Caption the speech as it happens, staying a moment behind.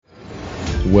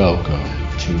Welcome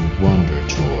to Wonder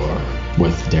Tour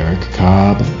with Derek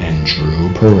Cobb and Drew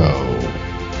Perot.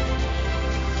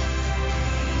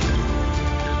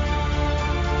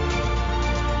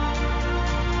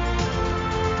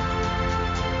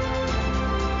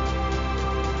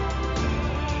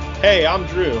 Hey, I'm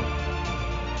Drew.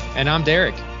 And I'm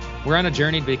Derek. We're on a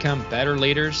journey to become better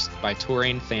leaders by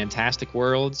touring fantastic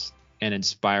worlds and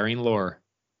inspiring lore.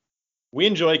 We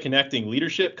enjoy connecting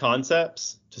leadership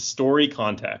concepts to story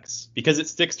contexts because it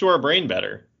sticks to our brain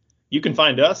better. You can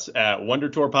find us at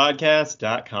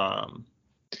wondertourpodcast.com.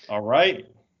 All right,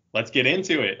 let's get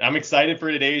into it. I'm excited for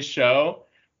today's show.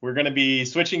 We're going to be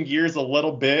switching gears a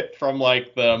little bit from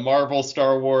like the Marvel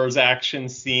Star Wars action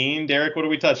scene. Derek, what are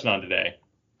we touching on today?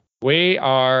 We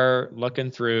are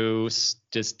looking through,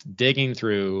 just digging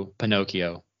through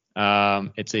Pinocchio.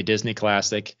 It's a Disney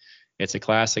classic. It's a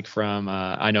classic from,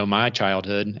 I know, my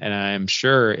childhood, and I'm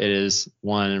sure it is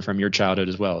one from your childhood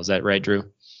as well. Is that right,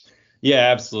 Drew? Yeah,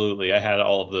 absolutely. I had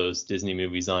all of those Disney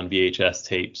movies on VHS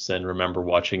tapes and remember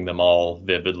watching them all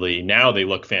vividly. Now they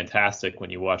look fantastic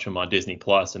when you watch them on Disney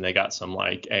Plus, and they got some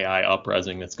like AI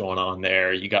upresing that's going on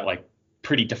there. You got like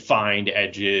pretty defined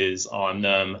edges on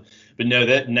them. But no,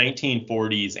 that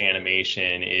 1940s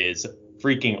animation is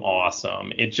freaking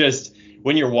awesome. It just,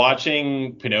 when you're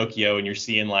watching Pinocchio and you're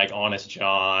seeing like Honest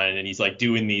John and he's like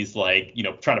doing these like,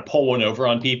 trying to pull one over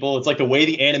on people, it's like the way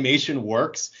the animation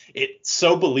works. It's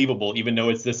so believable, even though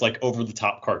it's this like over the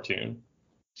top cartoon.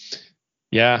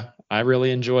 Yeah, I really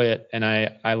enjoy it. And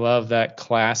I love that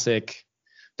classic.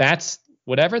 That's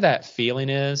whatever that feeling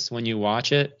is when you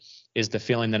watch it is the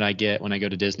feeling that I get when I go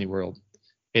to Disney World.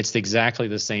 It's exactly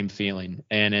the same feeling.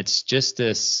 And it's just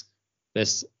this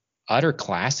utter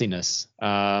classiness.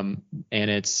 And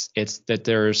it's that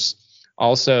there's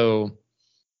also,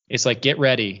 it's like, get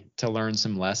ready to learn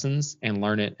some lessons and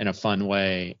learn it in a fun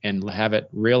way and have it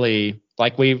really,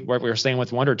 like what we were saying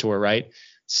with Wonder Tour, right?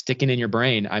 Sticking in your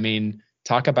brain. I mean,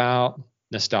 talk about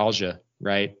nostalgia,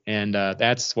 right? And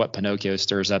that's what Pinocchio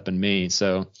stirs up in me.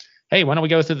 So, hey, why don't we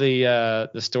go through the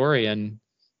story and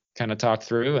kind of talk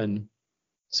through and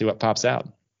see what pops out.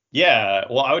 Yeah,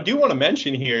 well, I do want to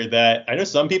mention here that I know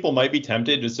some people might be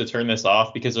tempted just to turn this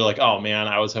off because they're like, oh man,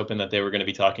 I was hoping that they were going to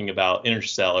be talking about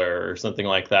Interstellar or something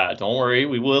like that. Don't worry,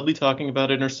 we will be talking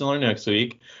about Interstellar next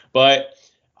week. But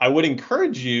I would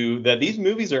encourage you that these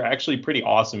movies are actually pretty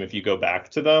awesome if you go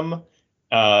back to them.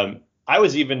 I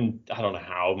was even, I don't know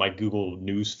how, my Google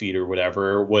News feed or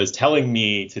whatever was telling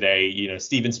me today,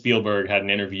 Steven Spielberg had an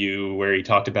interview where he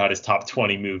talked about his top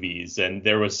 20 movies, and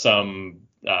there was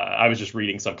I was just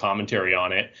reading some commentary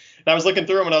on it, and I was looking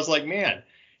through them, and I was like, man,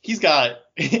 he's got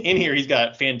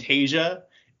Fantasia,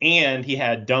 and he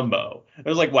had Dumbo. I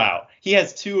was like, wow, he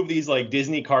has two of these like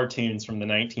Disney cartoons from the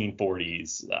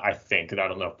 1940s, I think. And I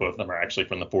don't know if both of them are actually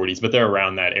from the 40s, but they're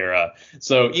around that era.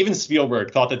 So even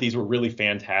Spielberg thought that these were really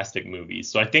fantastic movies.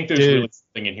 So I think there's really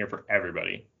something in here for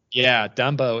everybody. Yeah,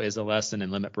 Dumbo is a lesson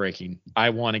in limit breaking. I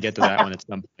want to get to that one at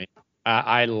some point.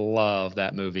 I love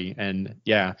that movie. And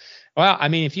yeah, well, I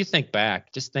mean, if you think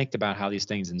back, just think about how these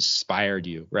things inspired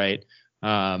you, right?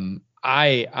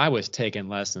 I was taking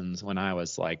lessons when I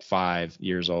was like 5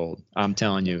 years old. I'm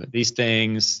telling you, these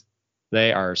things,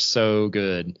 they are so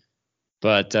good.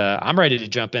 But I'm ready to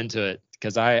jump into it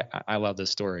because I love this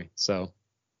story. So,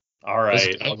 all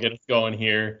right, I'll get us going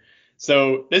here.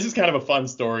 So this is kind of a fun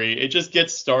story. It just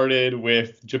gets started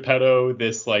with Geppetto,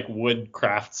 this like wood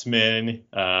craftsman.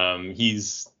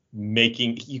 He's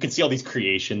making, you can see all these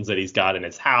creations that he's got in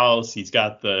his house. He's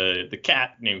got the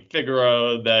cat named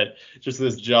Figaro, that just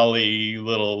this jolly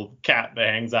little cat that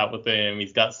hangs out with him.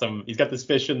 He's got this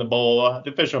fish in the bowl.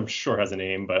 The fish I'm sure has a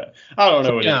name, but I don't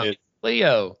know what it is.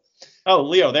 Leo. Oh,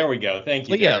 Leo, there we go. Thank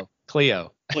you.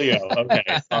 Cleo.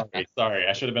 Okay. Sorry.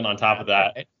 I should have been on top of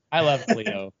that. I love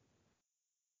Cleo.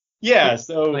 Yeah,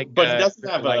 so like, but he doesn't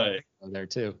have there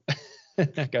too. Go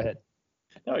ahead.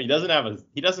 No, he doesn't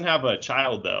have a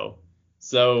child though.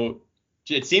 So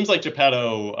it seems like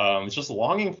Geppetto is just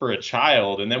longing for a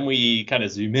child, and then we kind of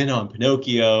zoom in on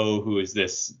Pinocchio, who is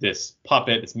this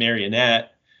puppet, this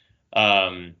marionette.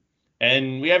 And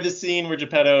we have this scene where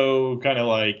Geppetto kind of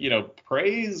like,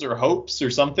 prays or hopes or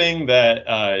something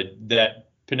that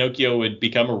Pinocchio would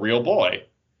become a real boy.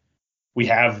 We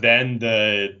have then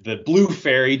the blue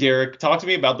fairy. Derek, talk to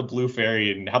me about the blue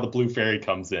fairy and how the blue fairy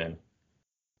comes in.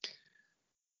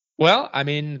 Well, I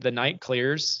mean, the night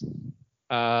clears.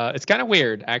 It's kind of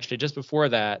weird, actually. Just before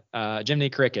that, Jiminy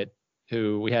Cricket,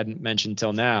 who we hadn't mentioned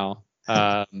till now,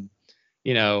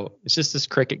 it's just this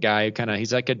cricket guy who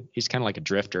he's kind of like a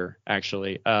drifter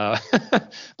actually.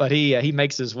 But he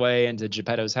makes his way into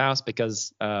Geppetto's house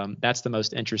because that's the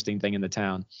most interesting thing in the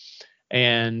town.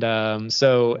 And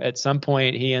so at some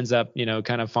point he ends up,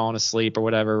 kind of falling asleep or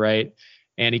whatever, right?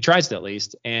 And he tries to at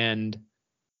least. And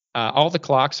all the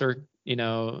clocks are,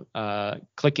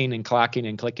 clicking and clacking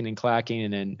and clicking and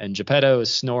clacking, and Geppetto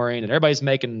is snoring, and everybody's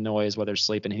making noise while they're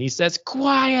sleeping. And he says,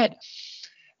 "Quiet."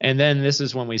 And then this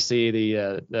is when we see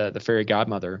the fairy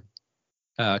godmother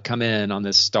come in on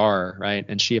this star, right?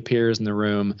 And she appears in the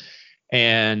room,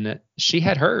 and she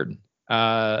had heard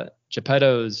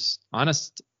Geppetto's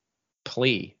honest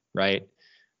plea, right?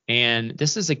 And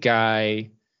this is a guy,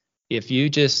 if you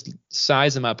just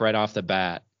size him up right off the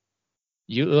bat,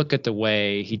 you look at the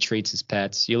way he treats his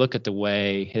pets, you look at the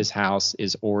way his house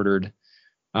is ordered.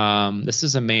 This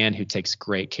is a man who takes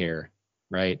great care,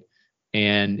 right?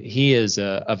 And he is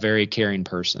a very caring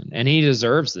person, and he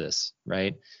deserves this,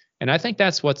 right? And I think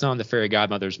that's what's on the fairy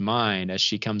godmother's mind as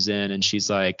she comes in and she's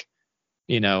like,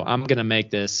 I'm going to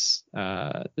make this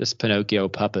Pinocchio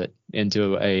puppet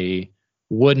into a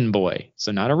wooden boy.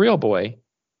 So not a real boy,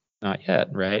 not yet,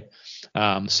 right?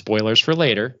 Spoilers for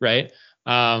later, right?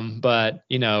 But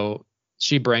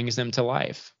she brings them to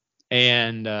life,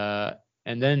 and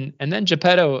then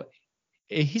Geppetto,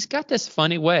 he's got this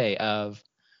funny way of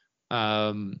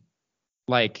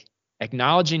like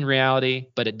acknowledging reality,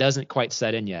 but it doesn't quite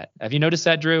set in yet. Have you noticed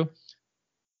that, Drew?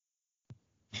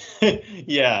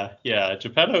 Yeah.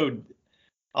 Geppetto,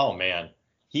 oh man,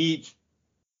 he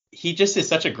just is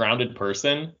such a grounded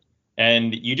person,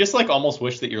 and you just like almost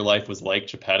wish that your life was like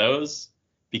Geppetto's,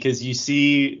 because you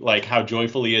see like how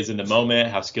joyful he is in the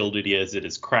moment, how skilled he is at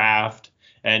his craft,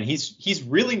 and he's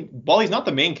really, while he's not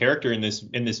the main character in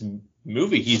this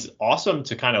movie, he's awesome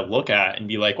to kind of look at and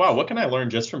be like, wow, what can I learn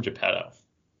just from Geppetto?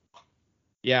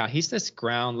 Yeah, he's this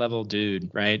ground level dude,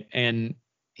 right? And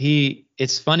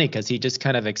it's funny because he just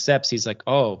kind of accepts. He's like,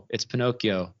 oh, it's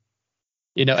Pinocchio,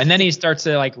 and then he starts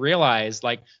to like realize,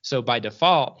 like, so by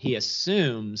default he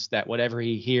assumes that whatever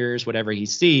he hears, whatever he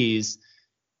sees,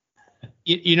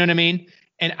 you know what I mean?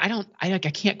 And I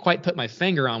can't quite put my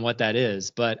finger on what that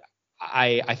is, but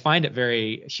I find it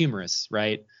very humorous,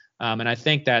 right? And I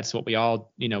think that's what we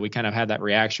all, we kind of have that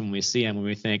reaction when we see him, when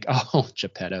we think, oh,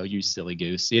 Geppetto, you silly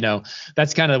goose.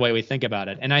 That's kind of the way we think about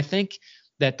it. And I think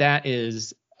that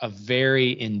is a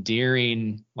very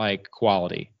endearing like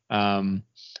quality,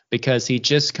 because he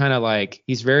just kind of like,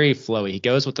 he's very flowy. He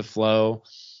goes with the flow.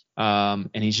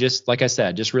 And he's just, like I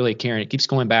said, just really caring. It keeps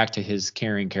going back to his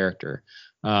caring character.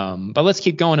 But let's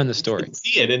keep going in the story. You can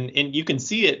see it, and you can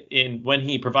see it in when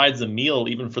he provides a meal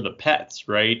even for the pets,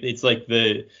 right? It's like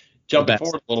jumping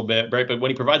forward a little bit, right? But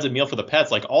when he provides a meal for the pets,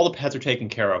 like all the pets are taken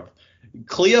care of.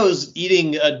 Cleo's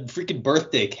eating a freaking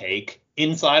birthday cake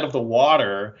inside of the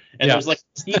water, and there's like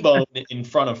a T-bone in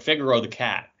front of Figaro the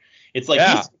cat. It's like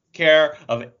he's taking care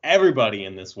of everybody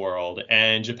in this world,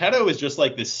 and Geppetto is just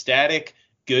like this static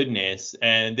goodness,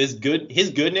 and his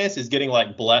goodness is getting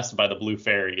like blessed by the blue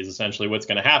fairy is essentially what's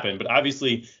going to happen. But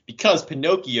obviously, because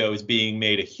Pinocchio is being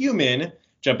made a human,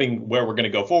 jumping where we're going to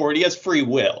go forward, he has free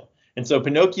will. And so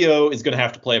Pinocchio is going to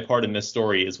have to play a part in this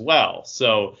story as well.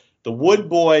 So the wood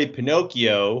boy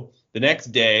Pinocchio, the next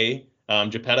day,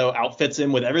 Geppetto outfits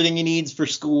him with everything he needs for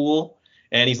school.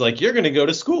 And he's like, you're going to go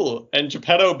to school. And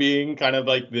Geppetto, being kind of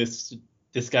like this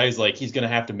guy's like, he's going to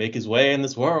have to make his way in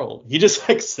this world. He just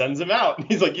like sends him out.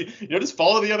 He's like, just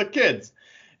follow the other kids.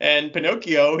 And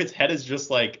Pinocchio, his head is just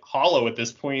like hollow at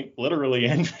this point, literally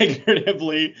and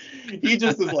figuratively. He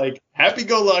just is like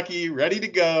happy-go-lucky, ready to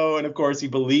go. And of course, he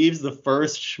believes the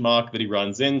first schmuck that he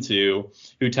runs into,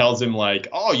 who tells him like,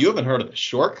 oh, you haven't heard of the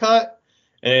shortcut?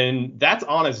 And that's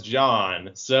Honest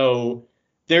John. So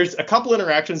there's a couple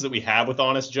interactions that we have with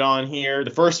Honest John here.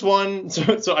 The first one,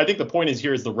 so I think the point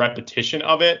is the repetition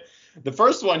of it. The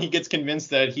first one, he gets convinced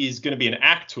that he's going to be an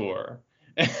actor.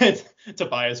 And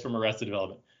Tobias from Arrested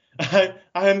Development. I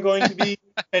am going to be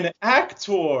an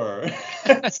actor.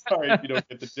 Sorry if you don't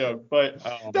get the joke, but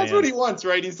that's what he wants,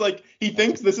 right? He's like, he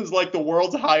thinks this is like the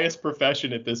world's highest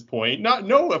profession at this point.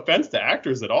 No offense to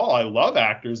actors at all. I love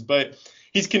actors, but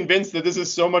he's convinced that this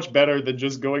is so much better than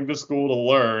just going to school to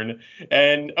learn.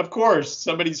 And of course,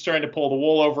 somebody's trying to pull the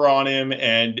wool over on him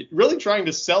and really trying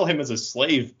to sell him as a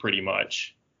slave, pretty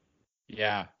much.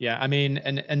 Yeah. I mean,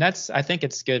 and that's, I think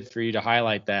it's good for you to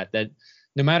highlight that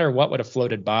no matter what would have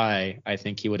floated by, I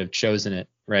think he would have chosen it,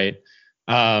 right?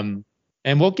 And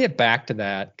we'll get back to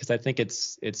that because I think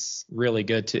it's really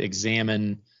good to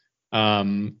examine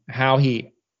how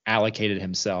he allocated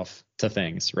himself to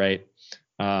things, right?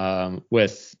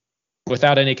 With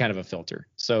without any kind of a filter.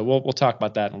 So we'll talk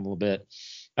about that in a little bit.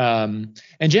 And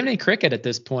Jiminy Cricket at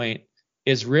this point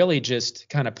is really just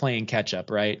kind of playing catch up,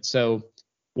 right? So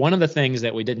one of the things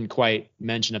that we didn't quite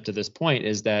mention up to this point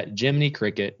is that Jiminy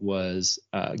Cricket was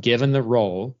given the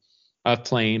role of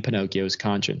playing Pinocchio's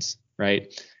conscience,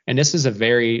 right? And this is a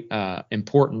very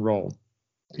important role.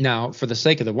 Now, for the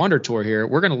sake of the Wonder Tour here,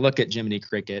 we're going to look at Jiminy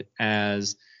Cricket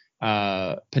as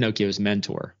Pinocchio's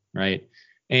mentor, right?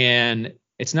 And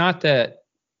it's not that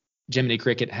Jiminy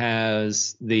Cricket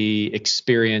has the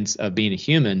experience of being a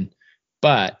human,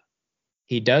 but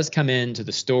he does come into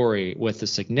the story with a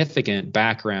significant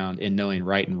background in knowing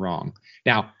right and wrong.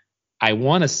 Now, I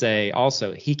want to say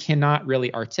also he cannot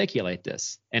really articulate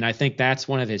this. And I think that's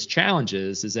one of his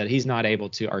challenges, is that he's not able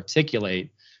to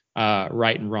articulate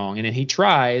right and wrong. And then he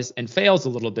tries and fails a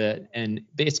little bit. And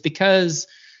it's because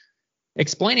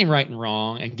explaining right and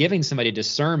wrong and giving somebody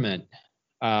discernment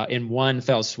in one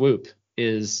fell swoop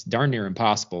is darn near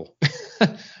impossible.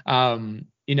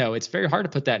 It's very hard to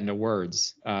put that into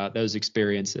words, those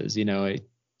experiences.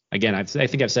 Again, I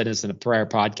think I've said this in a prior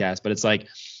podcast, but it's like,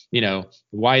 the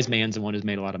wise man's the one who's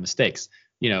made a lot of mistakes,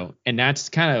 and that's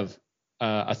kind of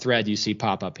a thread you see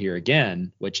pop up here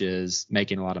again, which is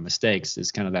making a lot of mistakes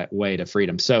is kind of that way to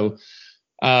freedom. So,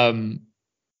 so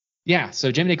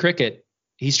Jiminy Cricket,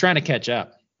 he's trying to catch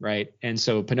up, right? And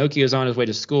so Pinocchio's on his way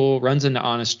to school, runs into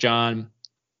Honest John.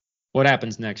 What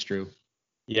happens next, Drew?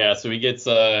 Yeah, so he gets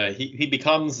he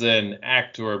becomes an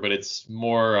actor, but it's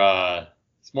more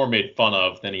made fun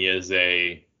of than he is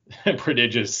a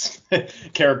prodigious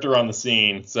character on the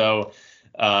scene. So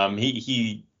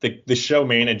the show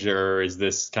manager is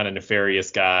this kind of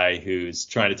nefarious guy who's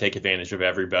trying to take advantage of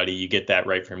everybody. You get that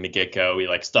right from the get-go. He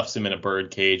stuffs him in a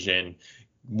bird cage and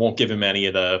won't give him any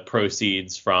of the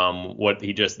proceeds from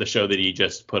the show that he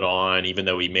just put on, even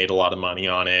though he made a lot of money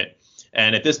on it.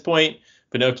 And at this point,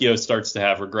 Pinocchio starts to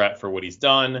have regret for what he's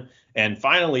done. And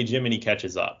finally, Jiminy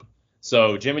catches up.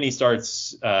 So Jiminy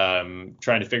starts trying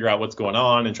to figure out what's going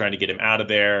on and trying to get him out of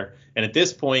there. And at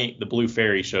this point, the Blue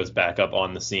Fairy shows back up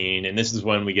on the scene. And this is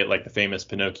when we get the famous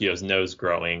Pinocchio's nose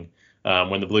growing,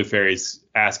 when the Blue Fairy's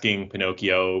asking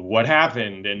Pinocchio what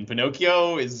happened. And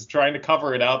Pinocchio is trying to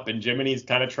cover it up. And Jiminy's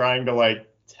kind of trying to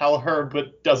tell her,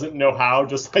 but doesn't know how,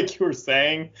 just like you were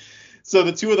saying. So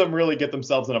the two of them really get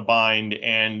themselves in a bind,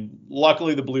 and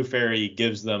luckily the Blue Fairy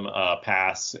gives them a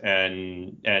pass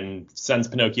and sends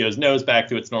Pinocchio's nose back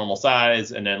to its normal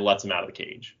size and then lets him out of the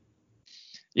cage.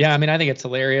 Yeah, I mean, I think it's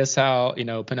hilarious how,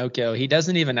 Pinocchio, he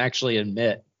doesn't even actually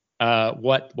admit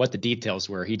what the details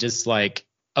were. He just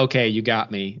okay, you got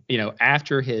me.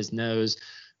 After his nose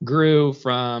grew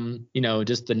from,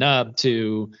 just the nub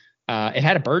to it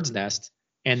had a bird's nest.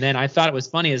 And then I thought it was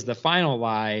funny as the final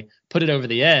lie put it over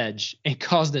the edge and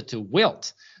caused it to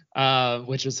wilt,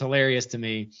 which was hilarious to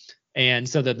me. And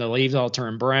so then the leaves all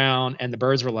turned brown and the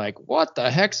birds were like, what the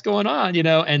heck's going on?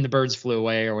 And the birds flew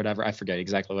away or whatever. I forget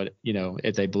exactly what,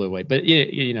 if they blew away. But,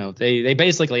 they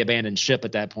basically abandoned ship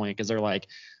at that point because they're like,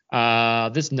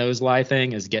 this nose lie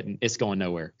thing it's going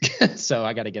nowhere. So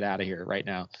I got to get out of here right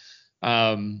now.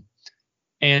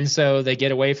 And so they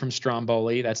get away from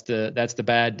Stromboli. That's the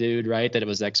bad dude, right? That it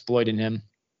was exploiting him.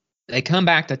 They come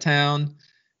back to town,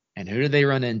 and who do they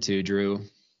run into, Drew?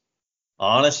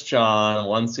 Honest John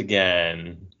once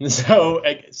again. So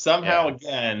somehow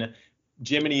again,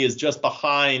 Jiminy is just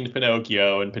behind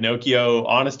Pinocchio, and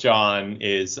Honest John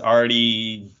is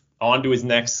already on to his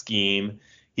next scheme.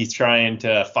 He's trying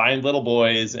to find little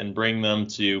boys and bring them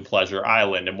to Pleasure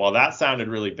Island. And while that sounded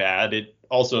really bad, it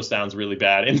also sounds really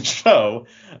bad in the show.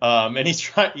 And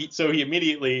so he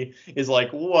immediately is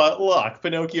like, what luck?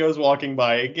 Pinocchio's walking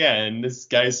by again. This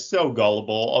guy's so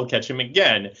gullible. I'll catch him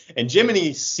again. And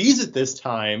Jiminy sees it this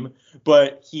time,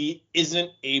 but he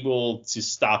isn't able to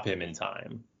stop him in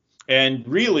time. And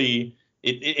really,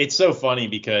 it's so funny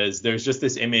because there's just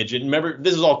this image. And remember,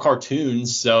 this is all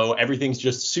cartoons, so everything's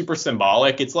just super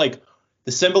symbolic. It's like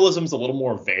the symbolism's a little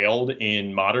more veiled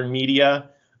in modern media.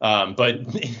 But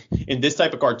in this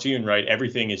type of cartoon, right,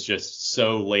 everything is just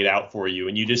so laid out for you.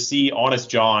 And you just see Honest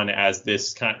John as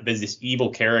this evil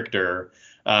character.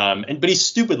 But he's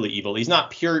stupidly evil. He's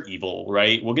not pure evil,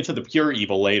 right? We'll get to the pure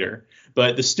evil later.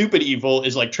 But the stupid evil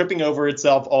is tripping over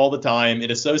itself all the time.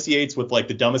 It associates with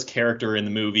the dumbest character in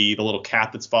the movie, the little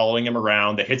cat that's following him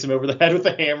around that hits him over the head with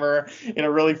a hammer in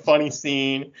a really funny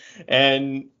scene.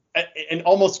 And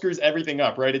almost screws everything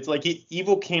up, right? It's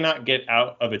evil cannot get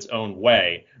out of its own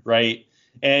way, right?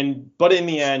 But in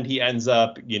the end, he ends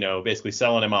up, basically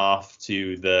selling him off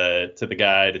to the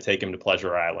guy to take him to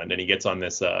Pleasure Island, and he gets on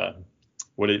this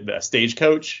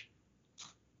stagecoach.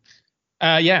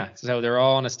 Yeah. So they're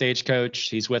all on a stagecoach.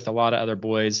 He's with a lot of other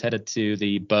boys headed to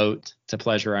the boat to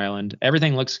Pleasure Island.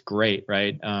 Everything looks great,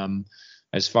 right?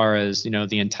 As far as,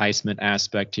 the enticement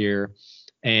aspect here.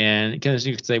 And because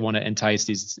they want to entice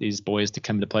these boys to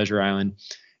come to Pleasure Island.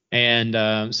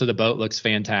 And so the boat looks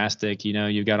fantastic.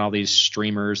 You've got all these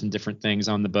streamers and different things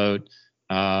on the boat.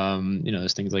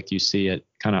 There's things like you see at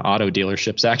kind of auto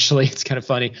dealerships, actually. It's kind of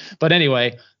funny. But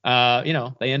anyway, they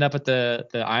end up at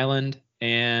the island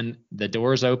and the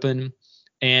doors open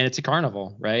and it's a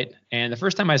carnival, right? And the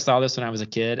first time I saw this when I was a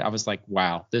kid, I was like,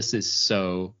 wow, this is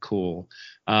so cool.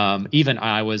 Even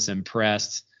I was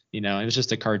impressed. It was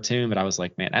just a cartoon, but I was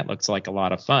like, man, that looks like a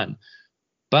lot of fun.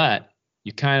 But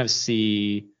you kind of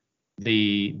see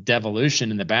the devolution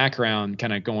in the background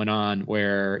kind of going on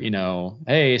where,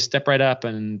 hey, step right up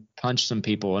and punch some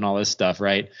people and all this stuff,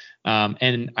 right?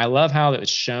 And I love how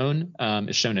it's shown.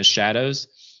 It's shown as shadows,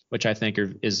 which I think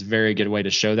is a very good way to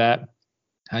show that.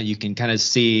 How you can kind of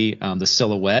see the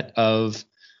silhouette of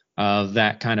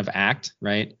that kind of act,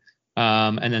 right?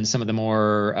 And then some of the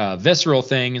more visceral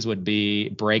things would be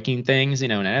breaking things,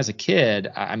 and as a kid,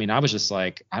 I was just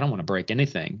like, I don't want to break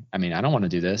anything. I don't want to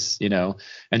do this,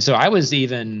 and so I was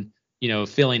even,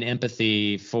 feeling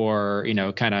empathy for,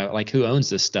 kind of like, who owns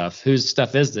this stuff? Whose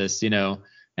stuff is this,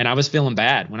 and I was feeling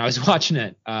bad when I was watching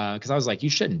it because I was like, you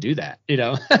shouldn't do that,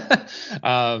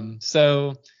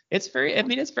 so it's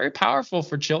very powerful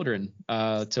for children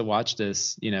to watch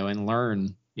this, and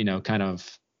learn, kind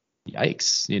of,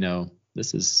 yikes,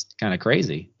 this is kind of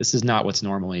crazy. This is not what's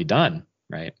normally done,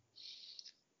 right?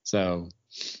 So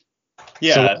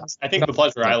yeah, I think the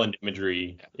Pleasure Island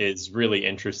imagery is really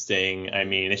interesting.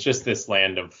 It's just this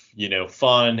land of,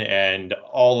 fun and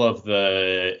all of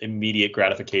the immediate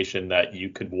gratification that you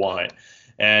could want.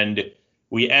 And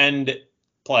we end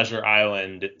Pleasure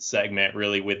Island segment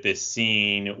really with this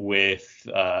scene with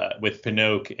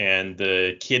Pinocchio and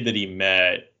the kid that he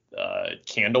met.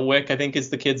 Candlewick, I think is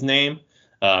the kid's name,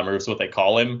 or is what they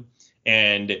call him.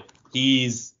 And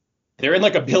they're in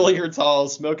like a billiards hall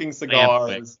smoking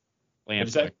cigars.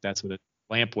 Lampwick, that's what it.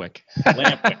 Lampwick.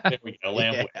 Lampwick. There we go.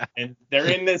 Lampwick. Yeah. And they're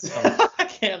in this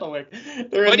Candlewick.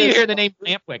 When do you hear the name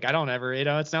Lampwick? I don't ever.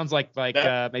 It sounds like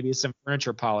maybe some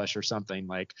furniture polish or something.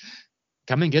 Like,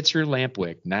 come and get your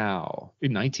Lampwick now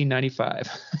in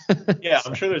 1995. Yeah,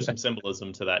 I'm sure there's some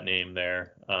symbolism to that name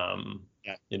there.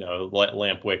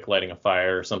 Lampwick lighting a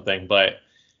fire or something. But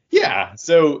yeah,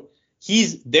 so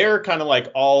they're kind of like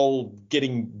all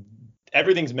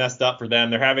everything's messed up for them.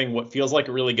 They're having what feels like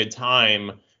a really good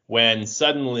time when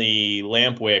suddenly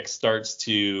Lampwick starts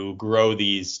to grow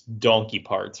these donkey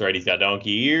parts, right? He's got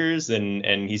donkey ears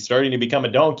and he's starting to become a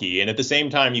donkey. And at the same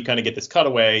time, you kind of get this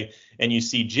cutaway and you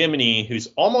see Jiminy, who's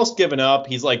almost given up.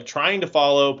 He's like trying to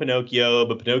follow Pinocchio,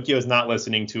 but Pinocchio is not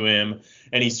listening to him.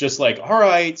 And he's just like, all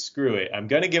right, screw it. I'm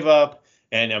going to give up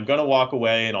and I'm going to walk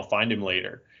away and I'll find him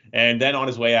later. And then on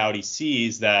his way out, he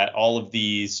sees that all of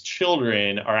these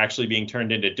children are actually being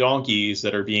turned into donkeys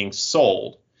that are being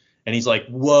sold. And he's like,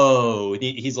 whoa.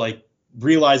 He's like,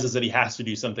 realizes that he has to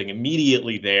do something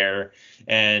immediately there.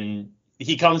 And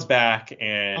he comes back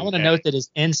and I want to note that his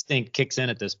instinct kicks in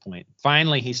at this point.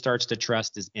 Finally, he starts to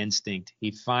trust his instinct.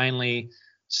 He finally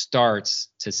starts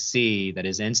to see that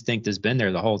his instinct has been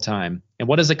there the whole time. And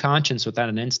what is a conscience without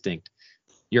an instinct?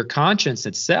 Your conscience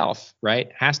itself,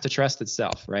 right, has to trust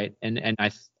itself, right? And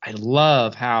I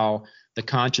love how the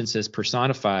conscience is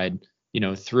personified,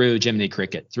 through Jiminy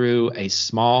Cricket, through a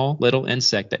small little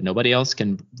insect that nobody else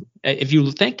can. If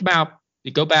you think about,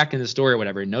 you go back in the story or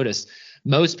whatever, notice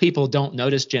most people don't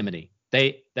notice Jiminy.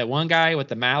 That one guy with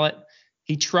the mallet,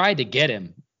 he tried to get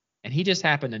him, and he just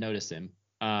happened to notice him.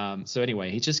 So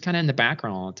anyway, he's just kind of in the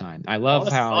background all the time. I love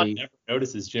how he never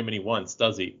notices Jiminy once,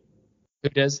 does he? Who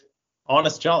does?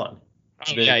 Honest John.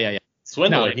 Oh, yeah.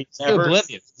 Swindler. No,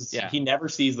 he never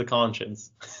sees the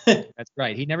conscience. That's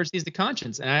right. He never sees the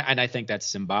conscience, and I think that's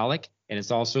symbolic, and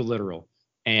it's also literal.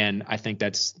 And I think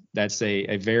that's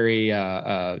a very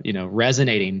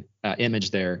resonating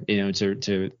image there.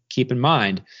 To keep in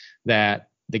mind that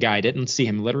the guy didn't see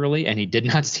him literally, and he did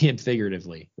not see him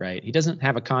figuratively. Right? He doesn't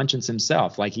have a conscience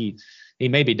himself. Like he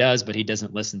maybe does, but he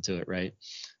doesn't listen to it. Right?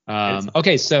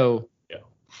 Okay, so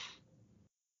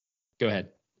go ahead.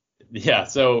 Yeah,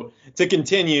 so to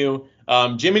continue,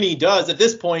 Jiminy does at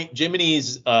this point,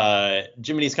 Jiminy's kind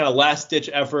of last ditch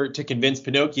effort to convince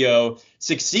Pinocchio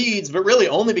succeeds, but really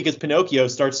only because Pinocchio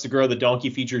starts to grow the donkey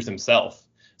features himself.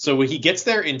 So he gets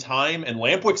there in time, and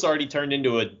Lampwick's already turned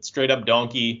into a straight up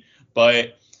donkey,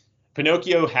 but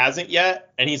Pinocchio hasn't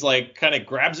yet, and he's like kind of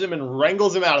grabs him and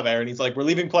wrangles him out of there, and he's like, "We're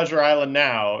leaving Pleasure Island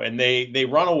now," and they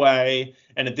run away.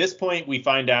 And at this point, we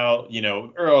find out,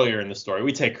 earlier in the story,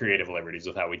 we take creative liberties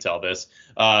with how we tell this.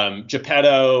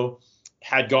 Geppetto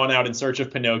had gone out in search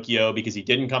of Pinocchio because he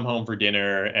didn't come home for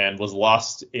dinner and was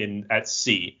lost at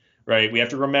sea. Right. We have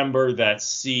to remember that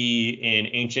sea in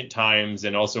ancient times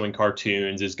and also in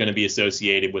cartoons is going to be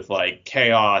associated with like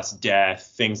chaos,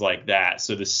 death, things like that.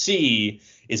 So the sea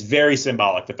is very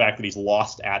symbolic. The fact that he's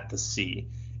lost at the sea,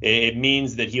 it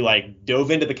means that he like dove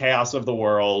into the chaos of the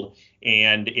world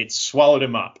and it swallowed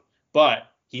him up.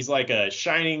 But he's like a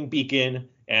shining beacon,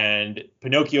 and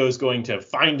Pinocchio is going to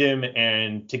find him,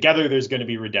 and together there's going to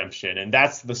be redemption. And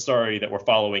that's the story that we're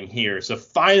following here. So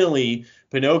finally,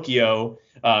 Pinocchio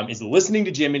is listening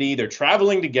to Jiminy. They're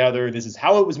traveling together. This is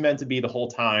how it was meant to be the whole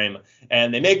time.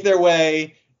 And they make their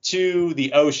way to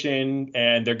the ocean,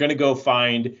 and they're going to go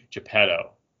find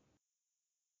Geppetto.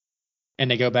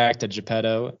 And they go back to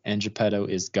Geppetto, and Geppetto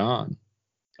is gone.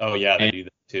 Oh, yeah, they do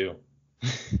that too.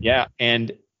 Yeah,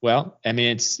 and well, I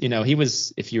mean, it's, he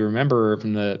was, if you remember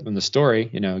from the story,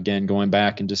 again, going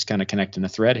back and just kind of connecting a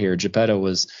thread here, Geppetto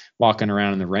was walking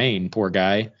around in the rain, poor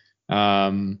guy.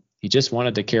 He just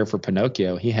wanted to care for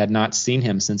Pinocchio. He had not seen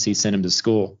him since he sent him to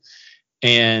school.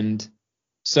 And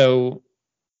so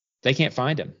they can't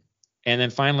find him. And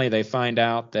then finally they find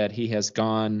out that he has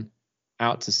gone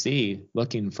out to sea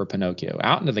looking for Pinocchio,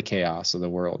 out into the chaos of the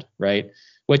world, right?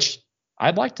 Which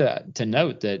I'd like to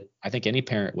note that I think any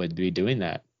parent would be doing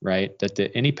that, right? That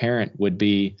any parent would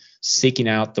be seeking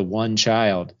out the one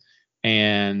child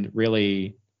and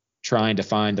really trying to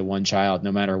find the one child,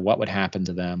 no matter what would happen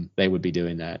to them, they would be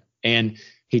doing that. And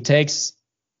he takes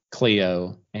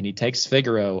Cleo and he takes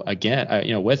Figaro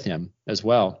again, with him as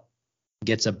well.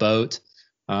 Gets a boat,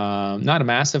 not a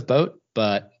massive boat,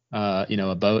 but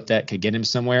a boat that could get him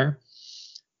somewhere.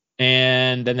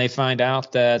 And then they find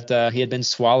out that he had been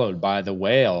swallowed by the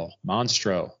whale,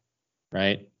 Monstro,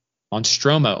 right?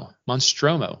 Monstromo,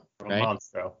 right?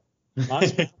 Monstro.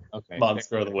 Okay.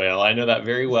 Monstro the whale. I know that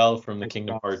very well from the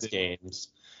Kingdom Hearts games.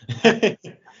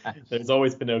 There's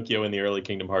always Pinocchio in the early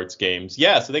Kingdom Hearts games.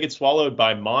 Yeah, so they get swallowed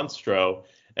by Monstro.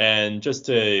 And just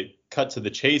to cut to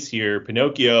the chase here,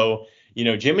 Pinocchio,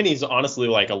 Jiminy's honestly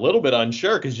like a little bit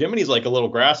unsure because Jiminy's like a little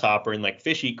grasshopper and like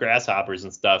fish eat grasshoppers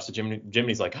and stuff. So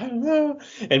Jiminy's like, I don't know.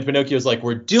 And Pinocchio's like,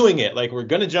 we're doing it. Like, we're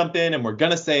going to jump in and we're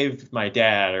going to save my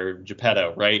dad or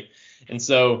Geppetto, right? And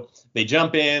so they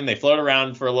jump in, they float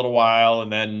around for a little while,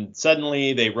 and then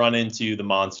suddenly they run into the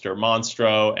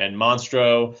Monstro, and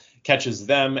Monstro catches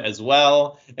them as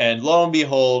well. And lo and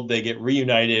behold, they get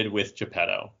reunited with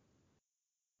Geppetto.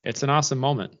 It's an awesome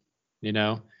moment,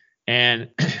 and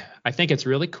I think it's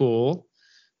really cool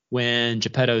when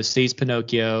Geppetto sees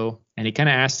Pinocchio and he kind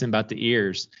of asks him about the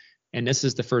ears. And this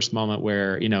is the first moment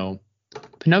where,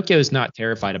 Pinocchio is not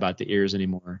terrified about the ears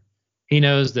anymore. He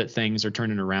knows that things are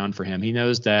turning around for him. He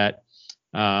knows that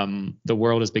the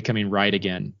world is becoming right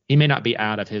again. He may not be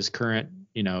out of his current,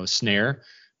 snare,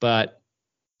 but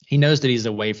he knows that he's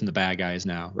away from the bad guys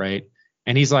now, right?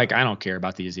 And he's like, I don't care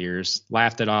about these ears.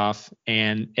 Laughed it off.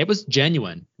 And it was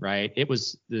genuine, right? It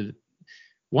was the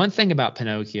one thing about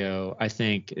Pinocchio, I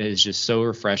think, is just so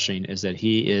refreshing is that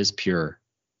he is pure.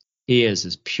 He is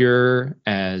as pure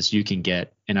as you can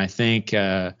get. And I think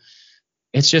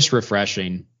it's just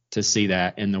refreshing to see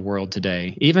that in the world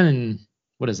today. Even,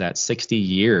 60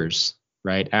 years,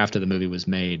 right, after the movie was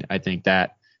made, I think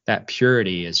that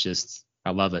purity is just,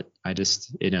 I love it. I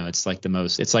just, it's like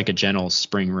it's like a gentle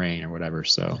spring rain or whatever.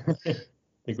 So I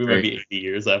think we might be 80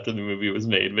 years after the movie was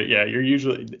made, but yeah,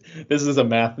 this is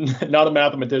not a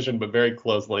mathematician, but very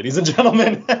close, ladies and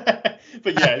gentlemen.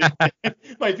 But yeah,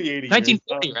 it might be 80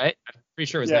 1940, years. Right? I'm pretty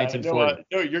sure it was 1940.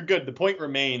 No, you're good. The point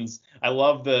remains. I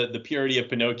love the purity of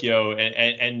Pinocchio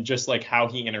and just like how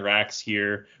he interacts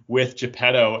here with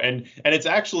Geppetto. And it's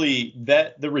actually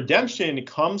that the redemption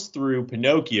comes through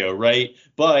Pinocchio, right?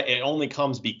 But it only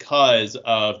comes because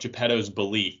of Geppetto's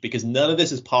belief, because none of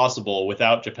this is possible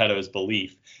without Geppetto's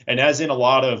belief. And as in a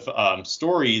lot of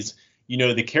stories,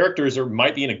 the characters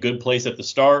might be in a good place at the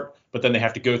start, but then they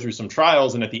have to go through some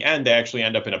trials, and at the end they actually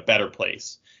end up in a better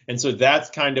place. And so that's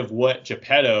kind of what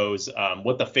Geppetto's,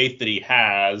 what the faith that he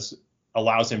has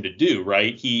allows him to do,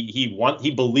 right?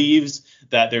 He believes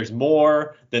that there's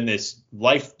more than this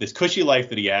life, this cushy life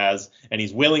that he has, and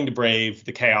he's willing to brave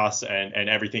the chaos and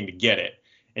everything to get it.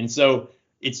 And so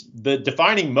it's the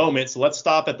defining moment. So let's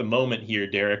stop at the moment here,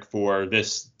 Derek, for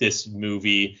this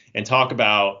movie and talk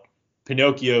about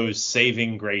Pinocchio's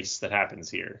saving grace that happens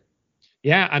here.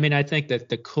 Yeah, I mean, I think that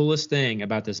the coolest thing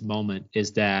about this moment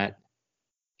is that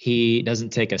he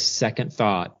doesn't take a second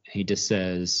thought. He just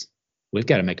says, we've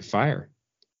got to make a fire.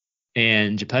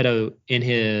 And Geppetto, in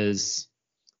his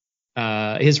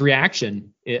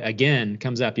reaction, again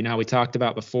comes up. You know how we talked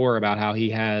about before about how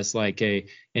he has like an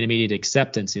immediate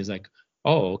acceptance. He's like,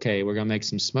 oh, okay, we're gonna make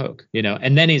some smoke,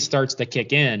 and then he starts to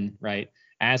kick in, right?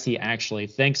 As he actually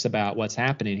thinks about what's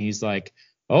happening, he's like,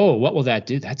 oh, what will that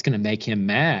do? That's gonna make him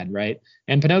mad, right?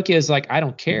 And Pinocchio is like, I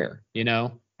don't care,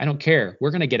 I don't care.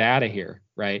 We're gonna get out of here,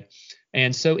 right?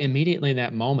 And so immediately in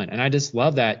that moment, and I just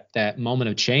love that moment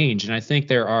of change. And I think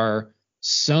there are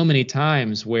so many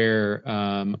times where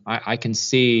I can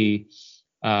see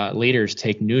leaders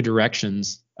take new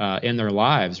directions in their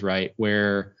lives, right?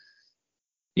 Where,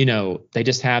 they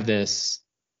just have this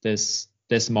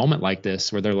moment like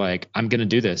this where they're like, I'm going to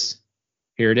do this.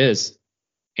 Here it is.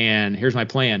 And here's my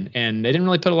plan. And they didn't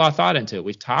really put a lot of thought into it.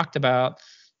 We've talked about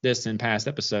this in past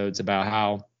episodes about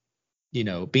how,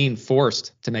 being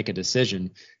forced to make a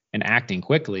decision and acting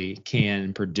quickly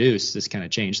can produce this kind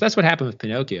of change. So that's what happened with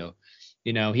Pinocchio.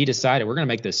 He decided we're going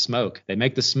to make this smoke. They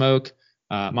make the smoke.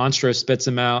 Monstro spits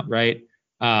him out, right?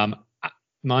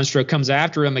 Monstro comes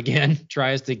after him again,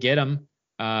 tries to get him,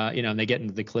 and they get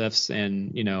into the cliffs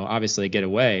and, obviously get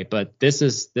away. But this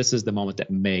is the moment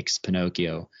that makes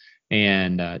Pinocchio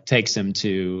and takes him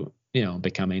to,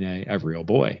 becoming a real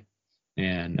boy.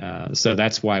 And so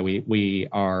that's why we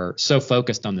are so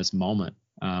focused on this moment,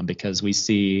 because we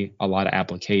see a lot of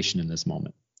application in this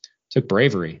moment. It took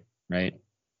bravery, right?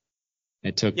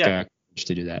 It took courage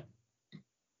to do that.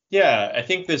 Yeah, I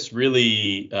think this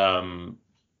really,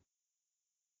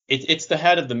 it's the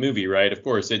head of the movie, right? Of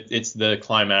course, it's the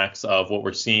climax of what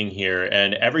we're seeing here,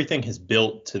 and everything has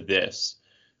built to this.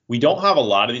 We don't have a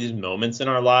lot of these moments in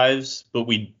our lives, but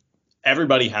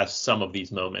everybody has some of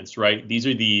these moments, right? These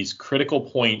are these critical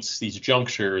points, these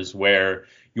junctures where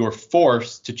you're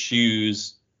forced to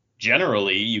choose.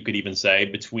 Generally, you could even say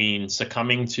between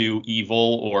succumbing to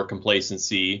evil or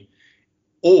complacency,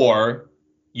 or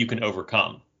you can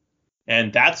overcome.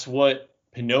 And that's what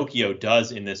Pinocchio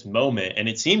does in this moment. And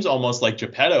it seems almost like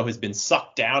Geppetto has been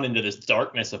sucked down into this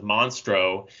darkness of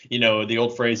Monstro, the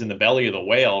old phrase, in the belly of the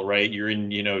whale, right? You're in,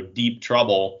 deep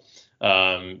trouble.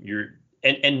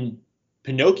 And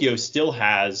Pinocchio still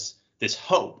has this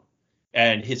hope,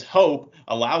 and his hope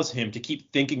allows him to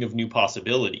keep thinking of new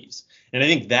possibilities. And I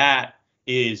think that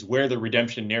is where the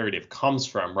redemption narrative comes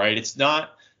from, right? It's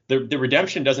not, the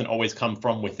redemption doesn't always come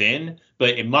from within, but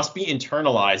it must be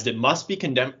internalized. It must be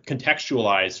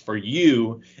contextualized for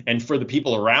you and for the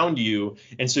people around you.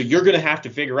 And so you're going to have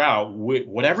to figure out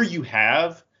whatever you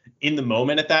have in the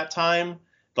moment at that time,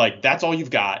 like that's all you've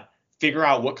got. Figure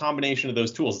out what combination of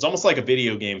those tools. It's almost like a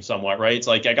video game somewhat, right? It's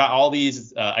like I got all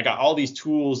these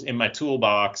tools in my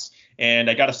toolbox, and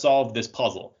I got to solve this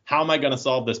puzzle. How am I going to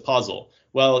solve this puzzle?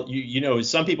 Well,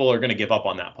 some people are going to give up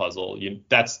on that puzzle.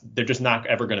 They're just not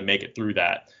ever going to make it through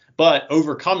that. But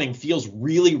overcoming feels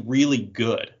really, really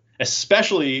good,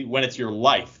 especially when it's your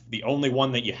life, the only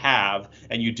one that you have,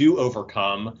 and you do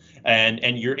overcome,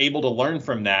 and you're able to learn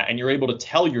from that, and you're able to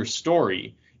tell your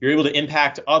story. You're able to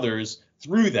impact others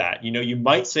through that. You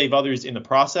might save others in the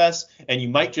process, and you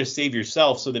might just save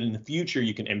yourself so that in the future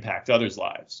you can impact others'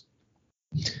 lives.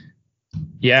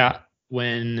 Yeah,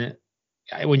 when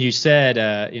you said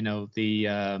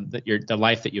the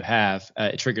life that you have,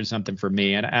 it triggered something for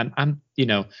me, and I'm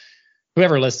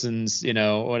whoever listens,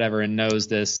 whatever, and knows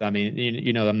this. I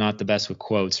mean, I'm not the best with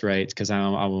quotes, right? Because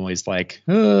I'm always like,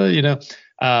 but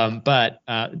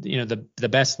the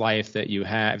best life that you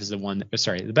have is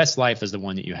the best life is the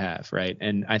one that you have, right?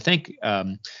 And I think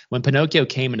when Pinocchio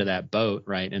came into that boat,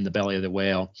 right, in the belly of the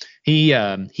whale, he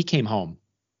came home,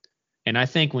 and I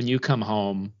think when you come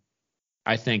home,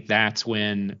 I think that's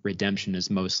when redemption is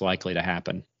most likely to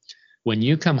happen. When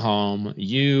you come home,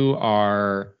 you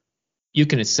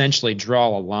can essentially draw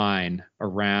a line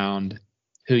around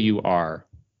who you are,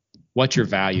 what your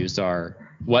values are,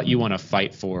 what you want to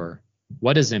fight for,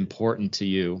 what is important to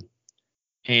you.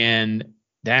 And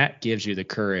that gives you the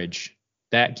courage,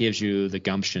 that gives you the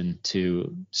gumption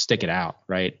to stick it out,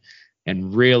 right?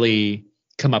 And really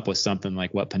come up with something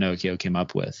like what Pinocchio came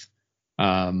up with.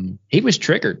 He was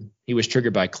triggered. He was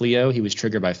triggered by Cleo. He was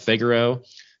triggered by Figaro,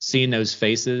 seeing those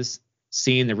faces,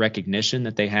 seeing the recognition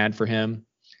that they had for him.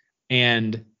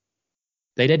 And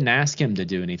they didn't ask him to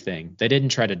do anything. They didn't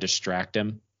try to distract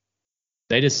him.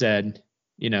 They just said,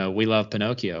 we love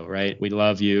Pinocchio, right? We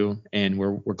love you, and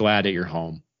we're glad that you're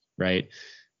home, right?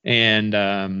 And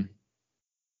I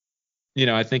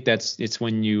think it's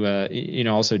when you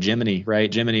also Jiminy,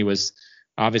 right? Jiminy was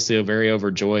obviously very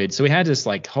overjoyed. So we had this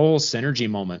like whole synergy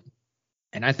moment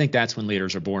And I think that's when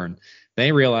leaders are born.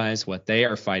 They realize what they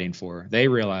are fighting for. They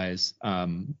realize,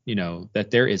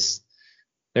 that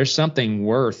there's something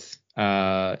worth,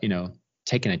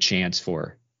 taking a chance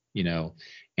for,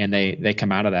 and they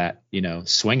come out of that,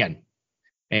 swinging.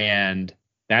 And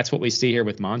that's what we see here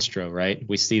with Monstro, right?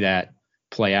 We see that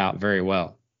play out very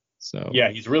well. So yeah,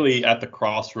 he's really at the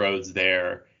crossroads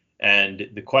there. And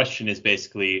the question is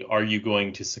basically, are you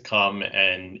going to succumb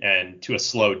and to a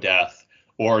slow death,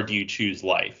 or do you choose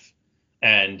life?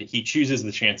 And he chooses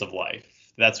the chance of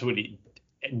life. That's what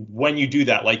when you do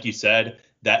that, like you said,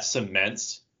 that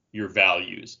cements your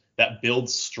values. That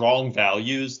builds strong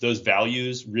values. Those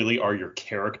values really are your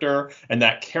character. And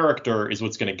that character is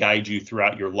what's going to guide you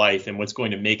throughout your life and what's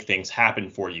going to make things happen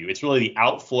for you. It's really the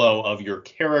outflow of your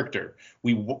character.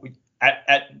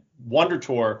 At Wonder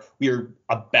Tour, we are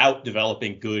about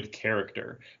developing good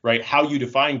character, right? How you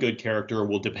define good character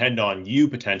will depend on you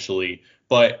potentially,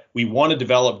 but we want to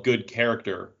develop good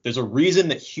character. There's a reason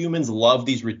that humans love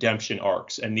these redemption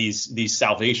arcs and these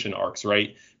salvation arcs,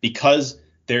 right? Because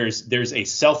there's a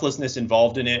selflessness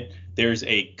involved in it. There's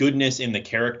a goodness in the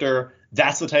character.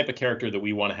 That's the type of character that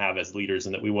we want to have as leaders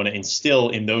and that we want to instill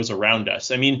in those around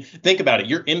us. I mean, think about it.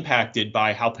 You're impacted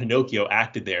by how Pinocchio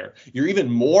acted there. You're even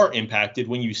more impacted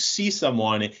when you see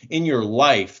someone in your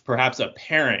life, perhaps a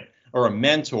parent or a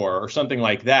mentor or something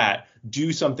like that,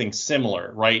 do something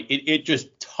similar, right? It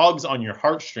just tugs on your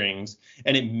heartstrings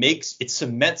and it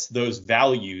cements those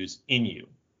values in you.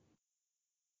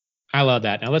 I love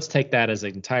that. Now let's take that as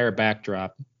an entire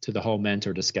backdrop to the whole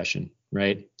mentor discussion,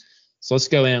 right? So let's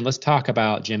go in. Let's talk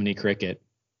about Jiminy Cricket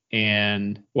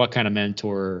and what kind of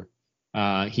mentor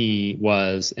he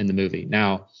was in the movie.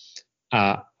 Now,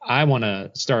 I want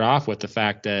to start off with the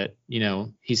fact that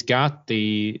he's got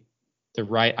the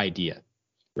right idea,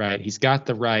 right? He's got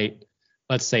the right,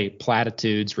 let's say,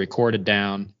 platitudes recorded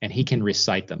down, and he can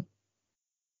recite them,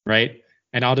 right?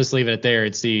 And I'll just leave it there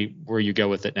and see where you go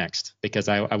with it next, because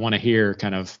I want to hear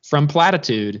kind of from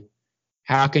platitude,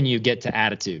 how can you get to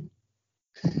attitude?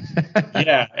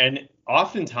 Yeah, and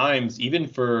oftentimes, even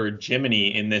for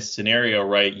Jiminy in this scenario,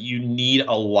 right, you need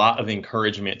a lot of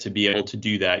encouragement to be able to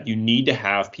do that. You need to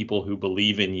have people who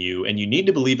believe in you, and you need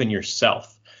to believe in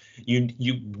yourself.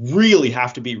 You really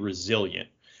have to be resilient.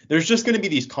 There's just going to be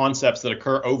these concepts that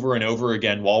occur over and over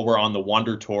again while we're on the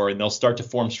Wonder Tour, and they'll start to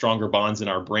form stronger bonds in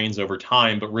our brains over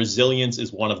time. But resilience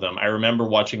is one of them. I remember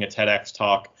watching a TEDx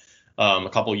talk a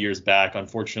couple years back.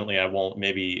 Unfortunately, I won't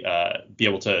maybe be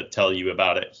able to tell you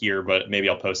about it here, but maybe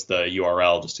I'll post the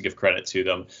URL just to give credit to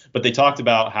them. But they talked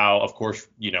about how, of course,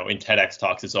 in TEDx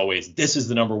talks, it's always this is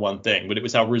the number one thing. But it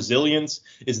was how resilience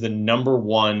is the number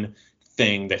one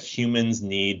thing that humans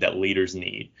need, that leaders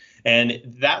need. And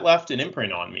that left an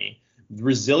imprint on me.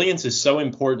 Resilience is so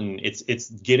important. It's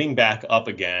getting back up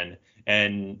again,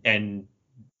 and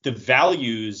the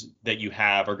values that you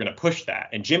have are going to push that.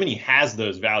 And Jiminy has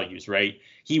those values, right?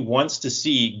 He wants to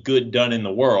see good done in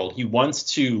the world. He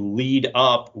wants to lead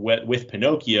up with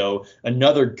Pinocchio,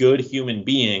 another good human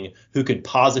being who could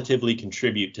positively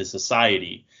contribute to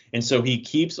society. And so he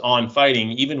keeps on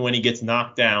fighting, even when he gets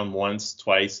knocked down once,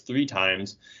 twice, three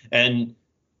times. And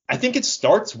I think it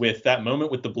starts with that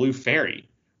moment with the blue fairy,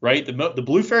 right? The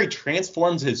blue fairy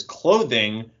transforms his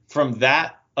clothing from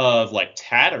that of like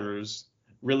tatters,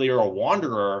 really, or a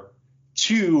wanderer,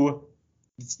 to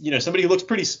somebody who looks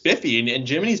pretty spiffy, and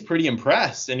Jiminy's pretty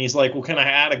impressed, and he's like, well, can I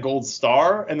add a gold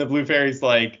star? And the blue fairy's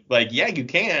like yeah, you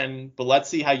can, but let's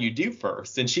see how you do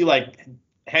first. And she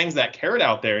hangs that carrot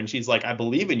out there, and she's like, I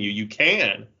believe in you, you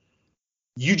can,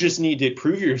 you just need to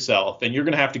prove yourself, and you're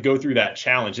going to have to go through that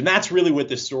challenge. And that's really what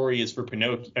this story is for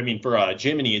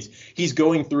Jiminy. Is he's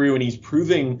going through and he's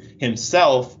proving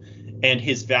himself and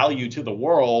his value to the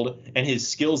world and his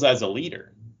skills as a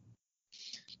leader.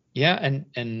 Yeah,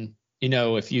 and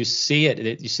if you see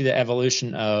it, you see the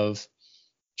evolution of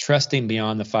trusting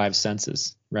beyond the five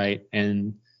senses, right?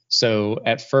 And so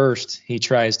at first he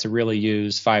tries to really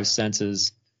use five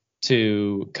senses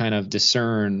to kind of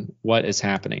discern what is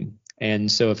happening.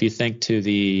 And so if you think to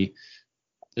the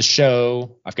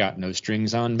show, I've Got No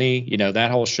Strings on Me,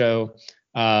 that whole show,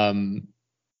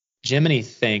 Jiminy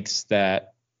thinks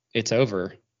that it's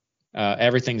over.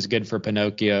 Everything's good for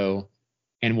Pinocchio,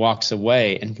 and walks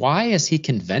away. And why is he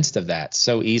convinced of that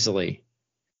so easily?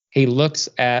 He looks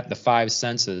at the five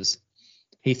senses.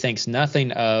 He thinks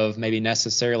nothing of maybe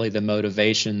necessarily the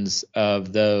motivations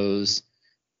of those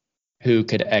who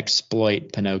could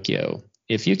exploit Pinocchio.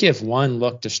 If you give one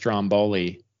look to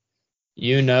Stromboli,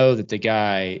 you know that the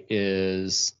guy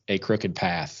is a crooked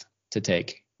path to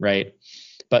take, right?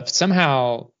 But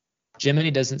somehow Jiminy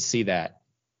doesn't see that.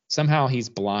 somehow he's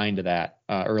blind to that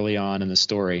early on in the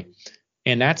story.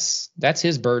 And that's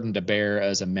his burden to bear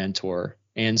as a mentor.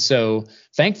 And so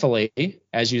thankfully,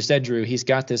 as you said, Drew, he's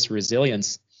got this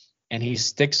resilience and he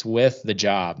sticks with the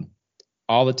job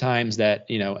all the times that,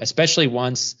 especially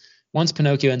once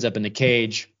Pinocchio ends up in the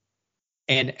cage.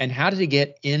 And how did he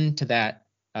get into that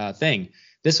thing?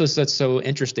 This was so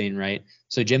interesting, right?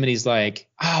 So Jiminy's like,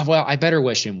 well, I better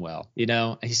wish him well.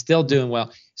 He's still doing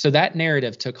well. So that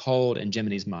narrative took hold in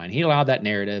Jiminy's mind. He allowed that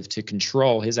narrative to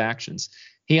control his actions.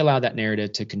 He allowed that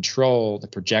narrative to control the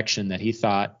projection that he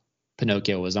thought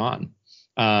Pinocchio was on.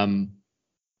 I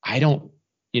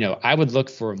would look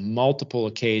for multiple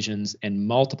occasions and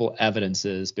multiple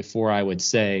evidences before I would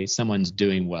say someone's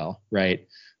doing well, right?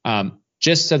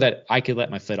 Just so that I could let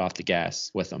my foot off the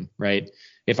gas with them, right?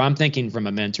 If I'm thinking from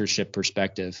a mentorship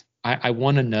perspective, I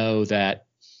want to know that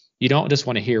you don't just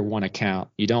want to hear one account.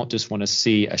 You don't just want to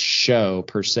see a show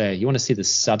per se. You want to see the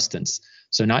substance.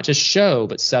 So not just show,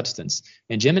 but substance.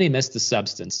 And Jiminy missed the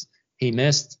substance. He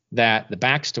missed that the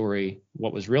backstory,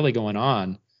 what was really going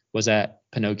on was that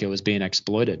Pinocchio was being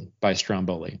exploited by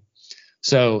Stromboli.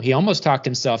 So he almost talked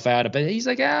himself out of it. He's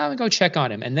like, I'm going to go check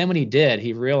on him. And then when he did,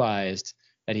 he realized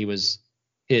that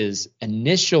his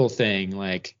initial thing,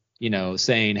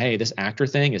 saying, hey, this actor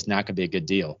thing is not going to be a good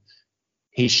deal.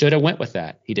 He should have went with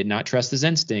that. He did not trust his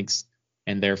instincts,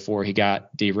 and therefore he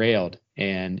got derailed.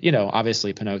 And,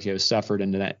 obviously Pinocchio suffered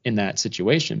in that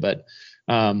situation, but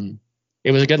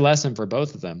it was a good lesson for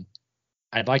both of them.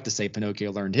 I'd like to say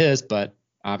Pinocchio learned his, but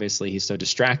obviously he's so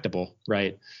distractible,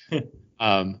 right?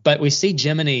 But we see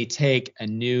Jiminy take a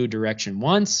new direction.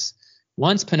 Once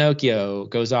Pinocchio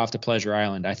goes off to Pleasure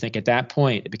Island, I think at that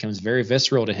point it becomes very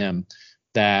visceral to him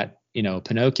that,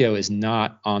 Pinocchio is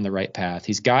not on the right path.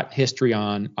 He's got history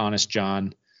on Honest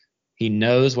John. He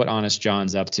knows what Honest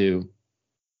John's up to.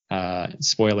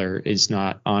 Spoiler is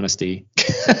not honesty.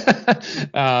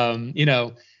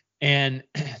 And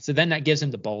so then that gives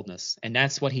him the boldness, and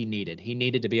that's what he needed. He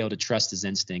needed to be able to trust his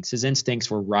instincts. His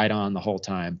instincts were right on the whole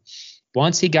time.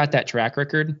 Once he got that track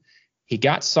record, he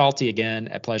got salty again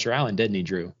at Pleasure Island, didn't he,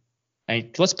 Drew? And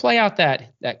let's play out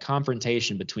that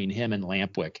confrontation between him and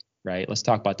Lampwick, right? Let's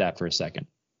talk about that for a second.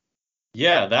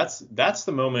 Yeah, that's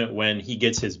the moment when he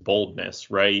gets his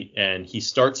boldness, right? And he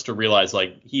starts to realize,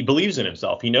 he believes in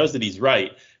himself. He knows that he's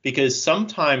right, because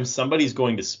sometimes somebody's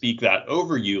going to speak that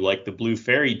over you, like the Blue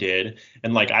Fairy did.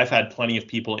 And I've had plenty of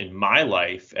people in my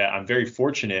life. I'm very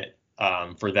fortunate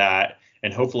for that.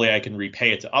 And hopefully I can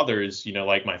repay it to others,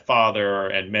 like my father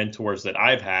and mentors that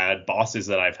I've had, bosses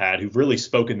that I've had who've really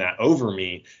spoken that over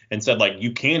me and said,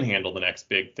 you can handle the next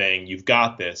big thing. You've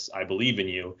got this. I believe in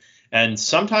you. And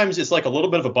sometimes it's a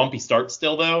little bit of a bumpy start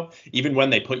still, though. Even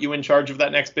when they put you in charge of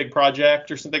that next big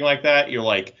project or something like that, you're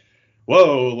like,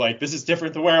 whoa, this is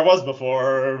different than where I was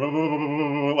before. I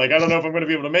don't know if I'm going to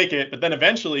be able to make it. But then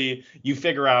eventually you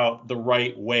figure out the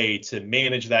right way to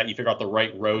manage that. You figure out the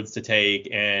right roads to take,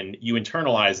 and you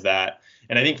internalize that.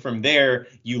 And I think from there,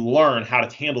 you learn how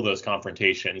to handle those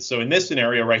confrontations. So in this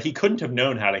scenario, right, he couldn't have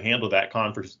known how to handle that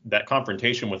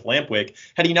confrontation with Lampwick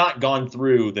had he not gone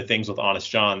through the things with Honest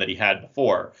John that he had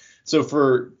before.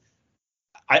 So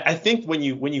I think when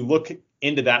you look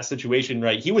into that situation,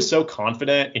 right, he was so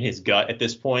confident in his gut at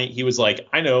this point. He was like,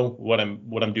 I know what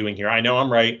I'm doing here. I know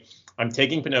I'm right. I'm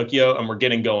taking Pinocchio and we're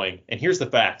getting going. And here's the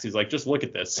facts. He's like, just look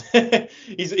at this.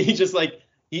 he's just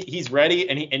he's ready.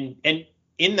 And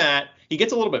in that, he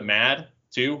gets a little bit mad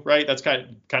too, right? That's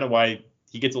kind of why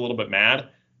he gets a little bit mad.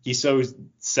 He's so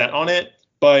set on it,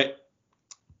 but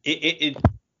he's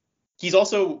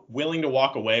also willing to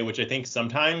walk away, which I think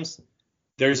sometimes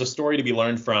there's a story to be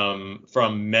learned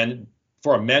from men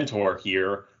for a mentor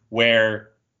here, where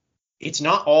it's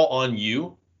not all on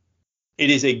you. It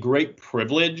is a great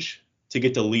privilege to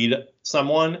get to lead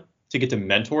someone, to get to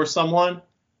mentor someone,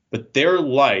 but their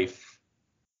life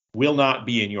will not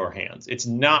be in your hands. It's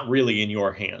not really in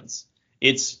your hands.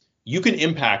 You can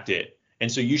impact it.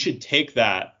 And so you should take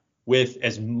that with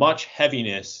as much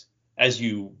heaviness as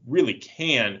you really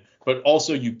can, but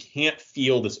also you can't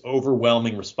feel this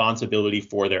overwhelming responsibility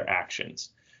for their actions,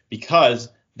 because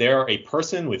they're a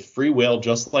person with free will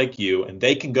just like you, and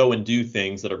they can go and do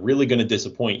things that are really going to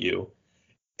disappoint you.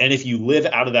 And if you live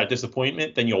out of that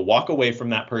disappointment, then you'll walk away from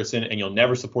that person and you'll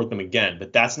never support them again.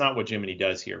 But that's not what Jiminy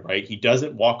does here, right? He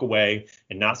doesn't walk away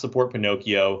and not support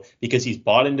Pinocchio because he's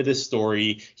bought into this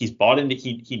story. He's bought into,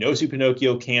 he knows who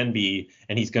Pinocchio can be,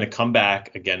 and he's going to come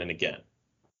back again and again.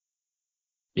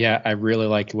 Yeah, I really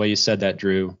like the way you said that,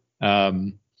 Drew.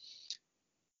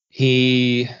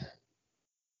 He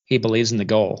believes in the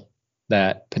goal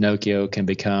that Pinocchio can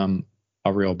become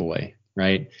a real boy,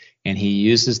 right? And he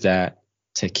uses that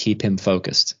to keep him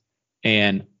focused.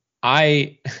 And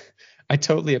I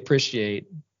totally appreciate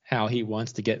how he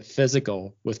wants to get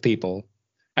physical with people.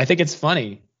 I think it's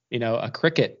funny, a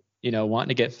cricket, wanting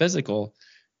to get physical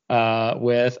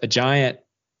with a giant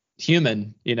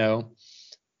human,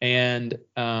 and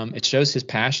it shows his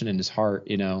passion and his heart,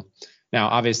 Now,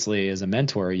 obviously, as a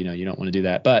mentor, you don't want to do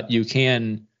that, but you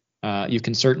can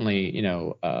certainly,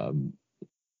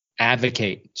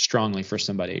 advocate strongly for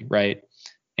somebody, right?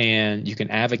 And you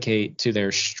can advocate to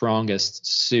their strongest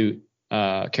suit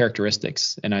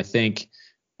characteristics. And I think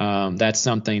that's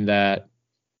something that,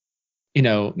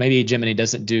 maybe Jiminy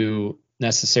doesn't do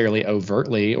necessarily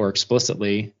overtly or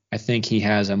explicitly. I think he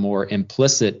has a more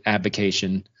implicit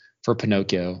advocation for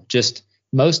Pinocchio. Just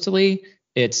mostly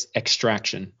it's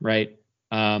extraction, right?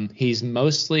 He's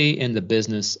mostly in the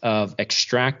business of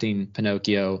extracting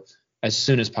Pinocchio as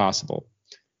soon as possible.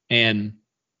 And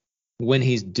when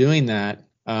he's doing that,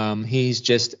 he's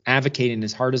just advocating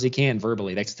as hard as he can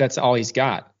verbally. That's all he's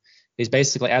got. He's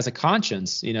basically, as a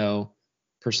conscience,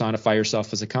 personify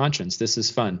yourself as a conscience. This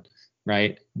is fun,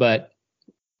 right? But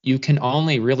you can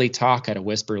only really talk at a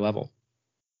whisper level,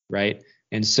 right?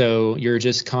 And so you're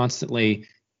just constantly,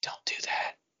 don't do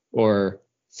that, or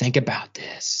think about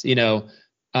this,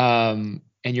 and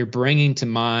you're bringing to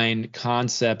mind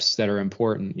concepts that are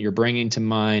important. You're bringing to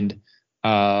mind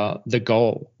the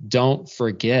goal. Don't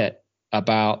forget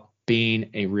about being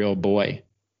a real boy,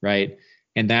 right?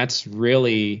 And that's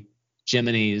really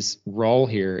Jiminy's role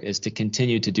here, is to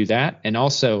continue to do that. And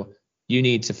also, you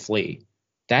need to flee.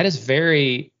 That is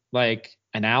very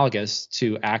analogous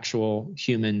to actual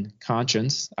human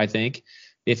conscience, I think.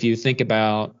 If you think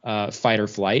about fight or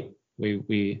flight,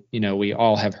 we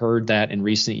all have heard that in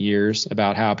recent years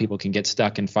about how people can get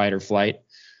stuck in fight or flight.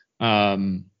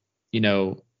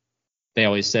 They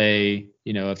always say,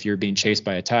 if you're being chased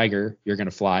by a tiger, you're going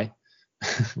to fly,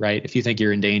 right? If you think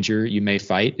you're in danger, you may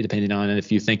fight, depending on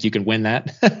if you think you can win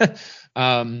that.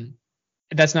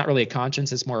 That's not really a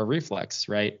conscience. It's more a reflex,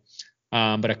 right?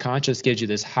 But a conscience gives you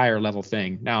this higher level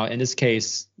thing. Now, in this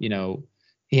case,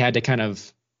 he had to kind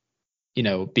of,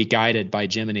 be guided by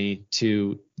Jiminy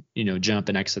to, jump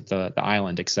and exit the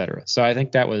island, etc. So I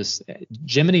think that was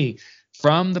Jiminy.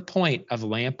 From the point of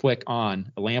Lampwick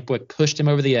on, Lampwick pushed him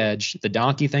over the edge. The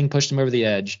donkey thing pushed him over the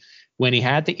edge. When he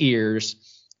had the ears,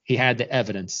 he had the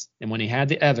evidence. And when he had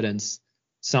the evidence,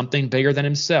 something bigger than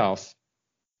himself,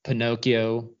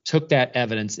 Pinocchio took that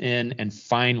evidence in and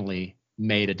finally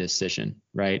made a decision,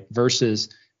 right? Versus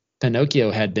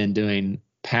Pinocchio had been doing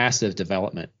passive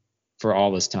development for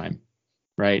all this time,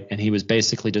 right? And he was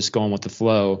basically just going with the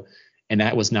flow, and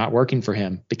that was not working for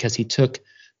him because he took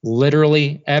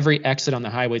literally every exit on the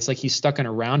highway. It's like he's stuck in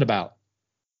a roundabout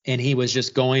and he was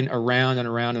just going around and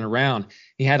around and around.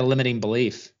 He had a limiting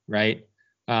belief, right?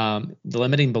 The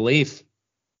limiting belief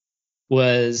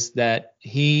was that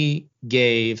he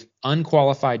gave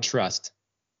unqualified trust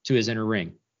to his inner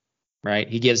ring, right?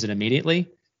 He gives it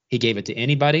immediately. He gave it to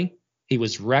anybody. He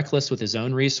was reckless with his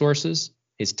own resources,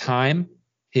 his time,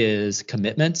 his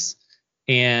commitments,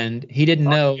 and he didn't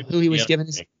know who he was giving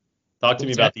his. Talk to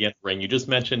me about the inner ring. You just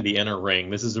mentioned the inner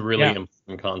ring. This is a really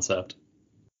important concept.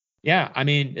 Yeah, I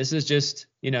mean, this is just,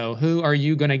 who are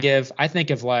you going to give? I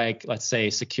think of let's say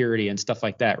security and stuff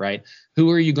like that, right? Who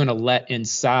are you going to let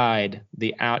inside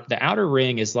the outer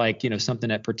ring is something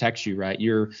that protects you, right?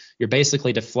 You're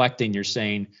basically deflecting. You're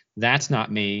saying, that's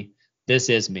not me. This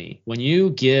is me. When you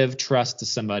give trust to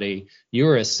somebody, you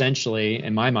are essentially,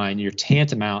 in my mind, you're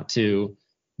tantamount to,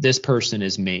 this person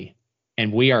is me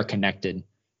and we are connected.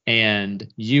 And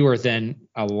you are then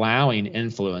allowing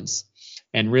influence.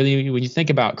 And really, when you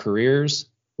think about careers,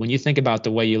 when you think about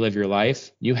the way you live your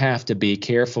life, you have to be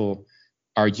careful.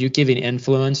 Are you giving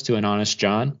influence to an Honest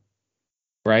John,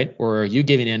 right? Or are you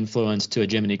giving influence to a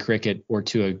Jiminy Cricket or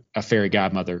to a fairy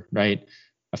godmother, right?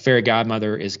 A fairy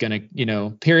godmother is going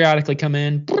to, periodically come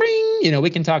in, bring, we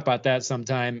can talk about that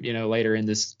sometime, later in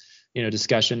this,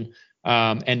 discussion.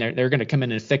 And they're going to come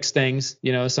in and fix things,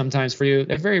 sometimes for you.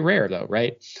 They're very rare though,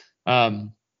 right?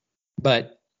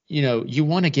 But you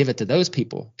want to give it to those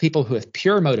people who have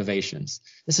pure motivations.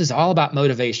 This is all about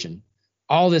motivation.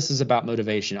 All this is about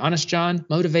motivation. Honest John,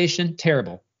 motivation,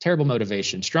 terrible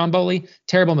motivation. Stromboli,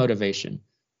 terrible motivation.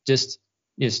 Just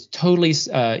totally,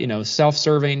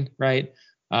 self-serving, right?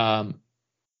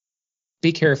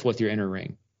 Be careful with your inner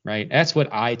ring, right? That's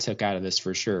what I took out of this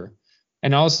for sure.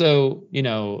 And also,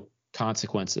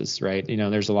 consequences, right?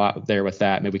 There's a lot there with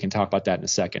that. Maybe we can talk about that in a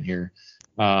second here,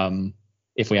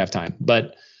 if we have time.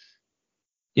 But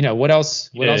what else?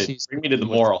 Bring me to the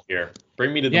moral here.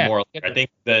 I think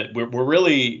that we're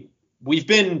really we've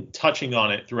been touching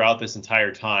on it throughout this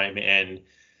entire time, and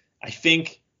I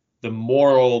think the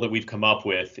moral that we've come up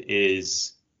with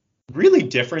is really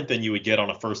different than you would get on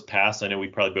a first pass. I know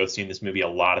we've probably both seen this movie a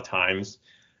lot of times,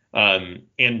 and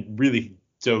really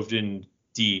dove in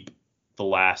deep the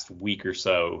last week or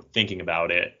so thinking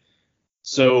about it.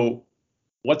 So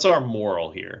what's our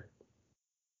moral here?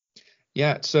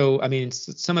 Yeah. So, I mean,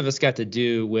 some of it's got to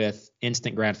do with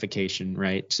instant gratification,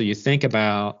 right? So you think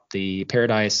about the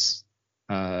Paradise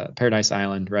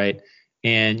Island, right?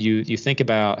 And you think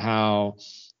about how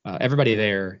everybody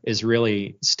there is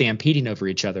really stampeding over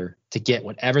each other to get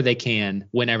whatever they can,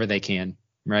 whenever they can,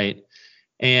 right?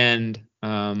 And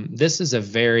this is a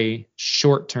very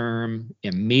short-term,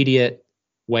 immediate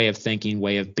way of thinking,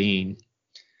 way of being.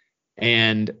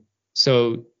 And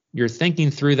so you're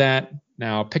thinking through that.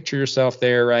 Now picture yourself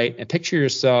there, right? And picture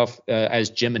yourself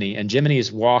as Jiminy. And Jiminy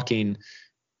is walking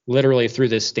literally through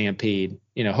this stampede,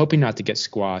 hoping not to get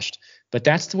squashed. But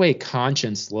that's the way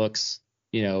conscience looks,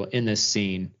 in this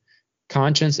scene.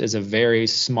 Conscience is a very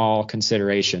small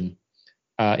consideration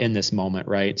in this moment,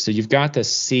 right? So you've got the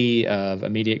sea of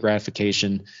immediate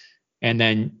gratification. And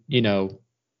then,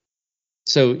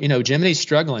 Jiminy's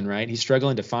struggling, right? He's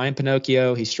struggling to find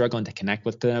Pinocchio. He's struggling to connect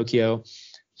with Pinocchio.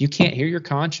 You can't hear your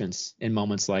conscience in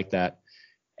moments like that.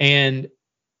 And,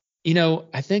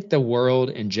 I think the world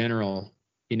in general,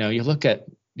 you look at,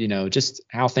 just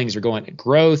how things are going.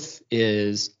 Growth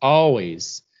is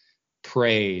always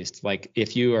praised. Like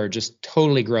if you are just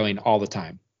totally growing all the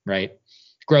time, right?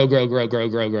 Grow.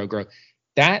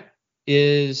 That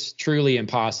is truly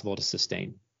impossible to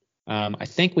sustain. I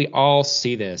think we all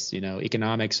see this,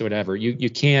 economics or whatever. You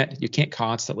can't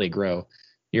constantly grow.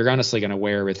 You're honestly going to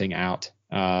wear everything out.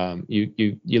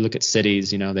 You look at cities,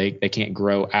 they can't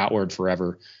grow outward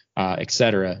forever, et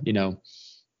cetera,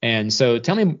 And so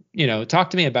talk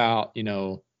to me about,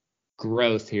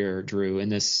 growth here, Drew, in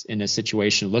this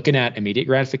situation, looking at immediate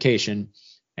gratification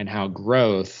and how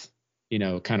growth,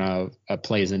 kind of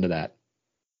plays into that.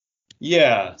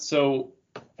 Yeah. So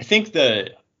I think the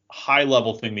high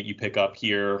level thing that you pick up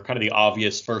here, kind of the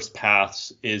obvious first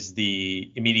pass, is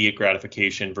the immediate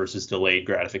gratification versus delayed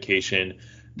gratification.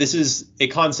 This is a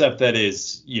concept that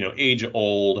is, age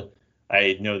old.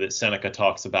 I know that Seneca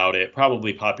talks about it,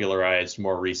 probably popularized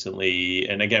more recently.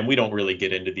 And again, we don't really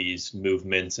get into these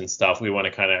movements and stuff. We want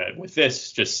to kind of, with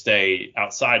this, just stay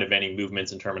outside of any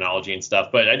movements and terminology and stuff.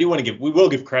 But I do want to we will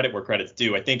give credit where credit's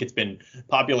due. I think it's been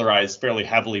popularized fairly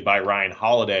heavily by Ryan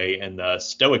Holiday and the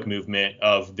Stoic movement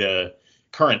of the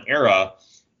current era.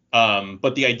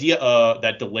 But the idea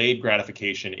that delayed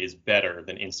gratification is better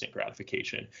than instant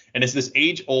gratification. And it's this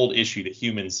age-old issue that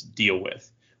humans deal with.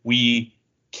 We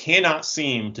cannot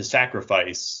seem to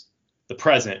sacrifice the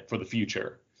present for the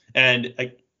future. And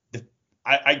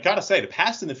I gotta say, the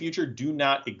past and the future do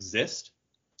not exist.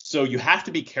 So you have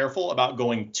to be careful about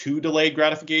going to delayed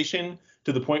gratification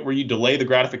to the point where you delay the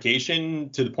gratification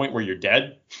to the point where you're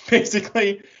dead,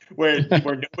 basically, where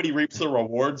nobody reaps the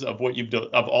rewards of what you've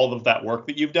of all of that work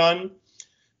that you've done.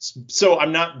 So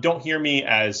don't hear me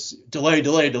as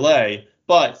delay,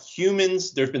 but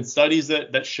humans, there's been studies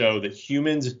that show that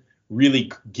humans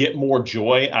really get more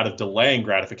joy out of delaying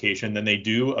gratification than they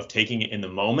do of taking it in the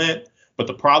moment. But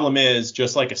the problem is,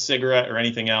 just like a cigarette or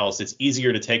anything else, it's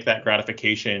easier to take that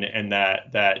gratification and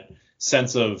that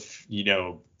sense of,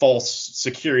 false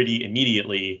security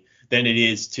immediately than it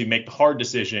is to make the hard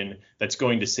decision that's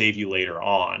going to save you later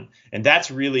on. And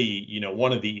that's really,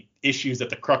 one of the issues at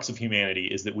the crux of humanity,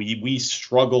 is that we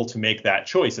struggle to make that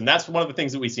choice. And that's one of the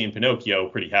things that we see in Pinocchio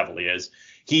pretty heavily, is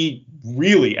he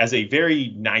really, as a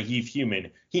very naive human,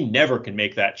 he never can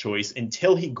make that choice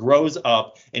until he grows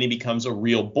up and he becomes a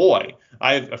real boy.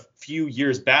 A few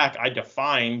years back, I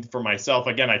defined for myself,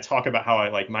 again, I talk about how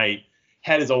my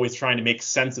head is always trying to make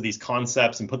sense of these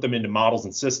concepts and put them into models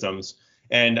and systems.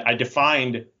 And I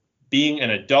defined being an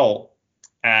adult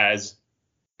as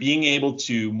being able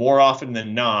to, more often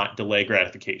than not, delay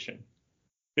gratification.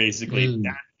 Basically,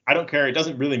 I don't care. It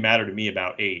doesn't really matter to me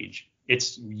about age.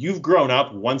 It's you've grown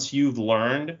up once you've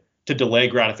learned to delay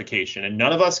gratification. And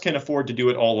none of us can afford to do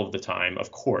it all of the time.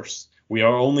 Of course, we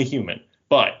are only human.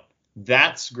 But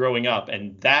that's growing up.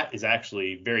 And that is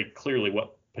actually very clearly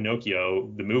what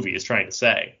Pinocchio, the movie, is trying to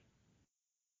say.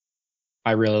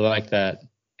 I really like that.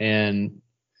 And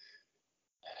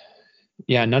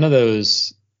yeah, none of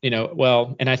those,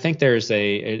 and I think there's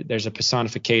a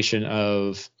personification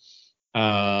of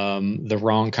the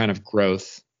wrong kind of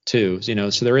growth too.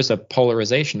 So there is a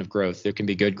polarization of growth. There can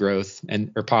be good growth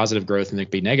or positive growth, and there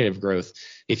can be negative growth.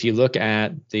 If you look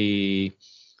at the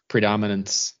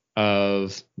predominance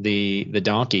of the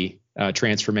donkey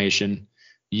transformation,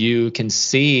 you can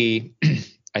see,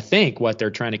 I think what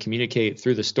they're trying to communicate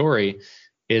through the story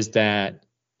is that,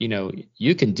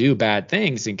 you can do bad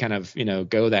things and kind of,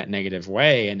 go that negative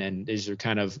way. And then these are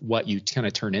kind of what you kind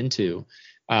of turn into.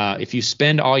 If you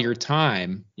spend all your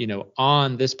time,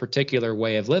 on this particular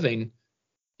way of living,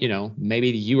 maybe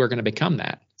you are going to become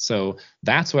that. So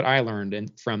that's what I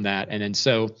learned from that. And then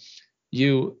so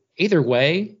either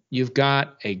way, you've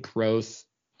got a growth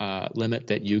limit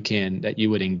that you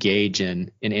would engage in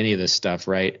any of this stuff,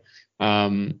 right?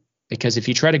 Because if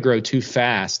you try to grow too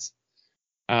fast,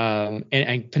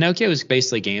 and Pinocchio is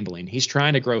basically gambling. He's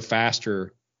trying to grow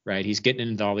faster, right? He's getting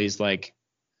into all these like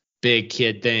big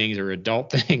kid things or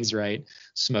adult things, right?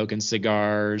 Smoking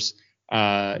cigars.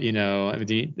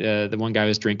 The one guy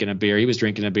was drinking a beer. He was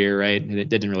drinking a beer, right? And it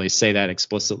didn't really say that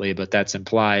explicitly, but that's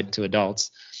implied to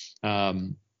adults.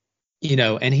 And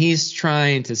he's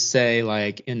trying to say,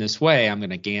 like, in this way, I'm going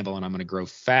to gamble and I'm going to grow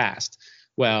fast.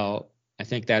 Well, I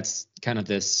think that's kind of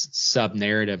this sub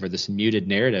narrative or this muted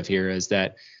narrative here is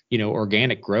that,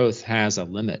 organic growth has a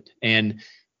limit. And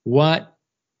what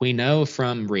we know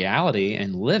from reality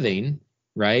and living,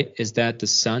 right, is that the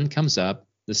sun comes up,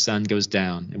 the sun goes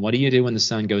down. And what do you do when the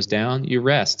sun goes down? You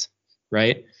rest,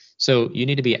 right? So you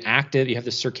need to be active. You have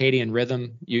the circadian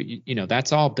rhythm. You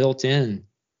that's all built in,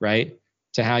 right,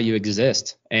 to how you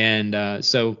exist. And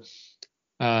so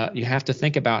you have to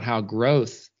think about how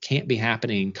growth can't be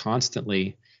happening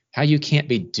constantly, how you can't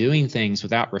be doing things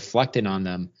without reflecting on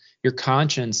them. Your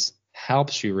conscience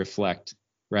helps you reflect,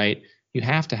 right? You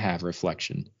have to have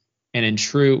reflection. And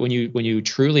when you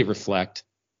truly reflect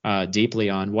deeply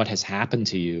on what has happened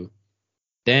to you,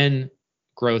 then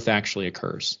growth actually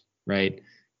occurs, right?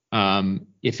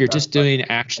 If you're just doing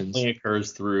actions, it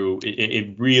occurs through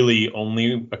it really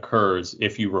only occurs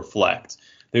if you reflect.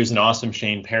 There's an awesome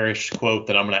Shane Parrish quote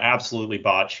that I'm going to absolutely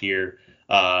botch here,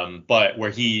 but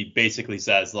where he basically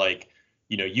says, like,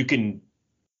 you can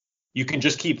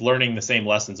just keep learning the same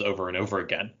lessons over and over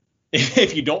again.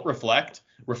 If you don't reflect,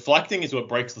 reflecting is what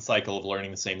breaks the cycle of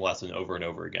learning the same lesson over and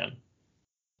over again.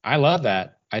 I love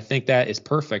that. I think that is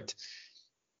perfect.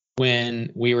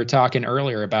 When we were talking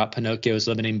earlier about Pinocchio's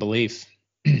limiting belief,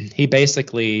 he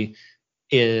basically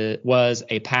was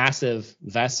a passive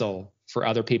vessel for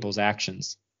other people's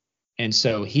actions. And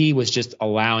so he was just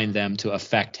allowing them to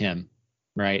affect him,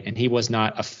 right? And he was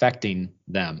not affecting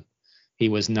them. He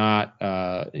was not,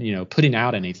 putting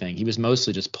out anything. He was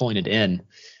mostly just pulling it in.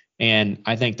 And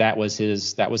I think that was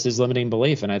his limiting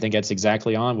belief. And I think that's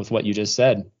exactly on with what you just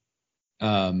said.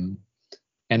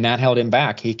 And that held him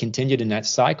back. He continued in that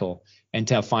cycle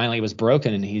until finally it was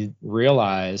broken, and he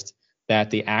realized that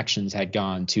the actions had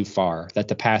gone too far, that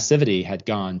the passivity had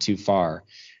gone too far,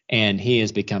 and he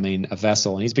is becoming a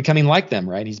vessel, and he's becoming like them,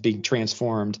 right? He's being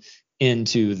transformed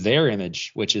into their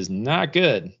image, which is not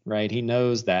good, right? He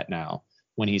knows that now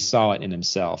when he saw it in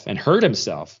himself and heard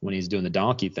himself when he's doing the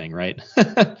donkey thing, right?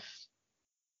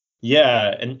 Yeah,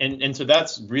 and so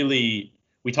that's really,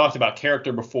 we talked about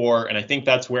character before, and I think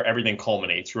that's where everything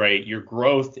culminates, right? Your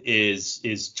growth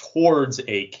is towards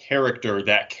a character.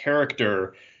 That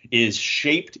character is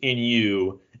shaped in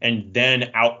you and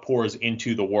then outpours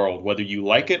into the world, whether you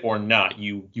like it or not.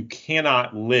 You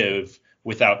cannot live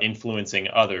without influencing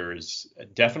others,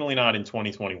 definitely not in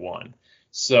 2021.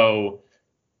 So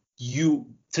to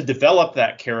develop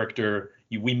that character,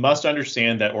 we must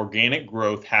understand that organic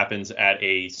growth happens at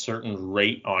a certain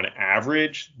rate on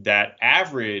average. That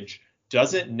average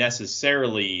doesn't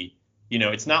necessarily,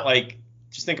 it's not like,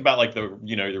 just think about like the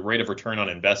rate of return on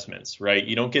investments, right?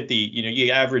 You don't get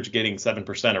you average getting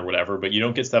 7% or whatever, but you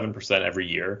don't get 7% every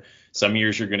year. Some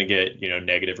years you're going to get,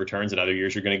 negative returns, and other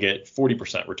years you're going to get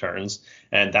 40% returns.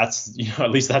 And that's,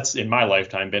 at least that's in my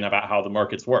lifetime been about how the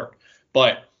markets work.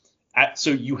 But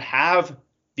so you have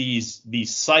these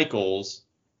cycles,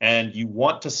 and you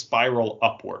want to spiral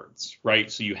upwards,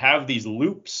 right? So you have these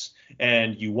loops,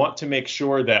 and you want to make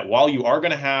sure that while you are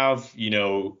going to have,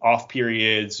 off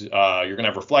periods, you're going to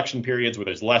have reflection periods where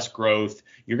there's less growth.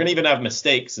 You're going to even have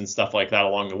mistakes and stuff like that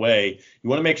along the way. You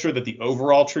want to make sure that the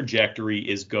overall trajectory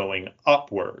is going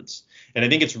upwards. And I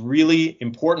think it's really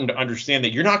important to understand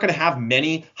that you're not going to have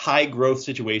many high growth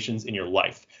situations in your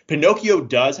life. Pinocchio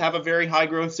does have a very high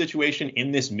growth situation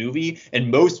in this movie, and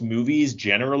most movies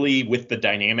generally with the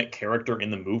dynamic character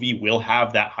in the movie will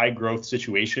have that high growth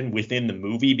situation within the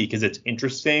movie because it's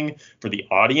interesting for the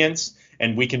audience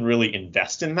and we can really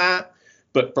invest in that.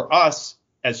 But for us,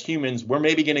 as humans, we're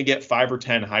maybe going to get 5 or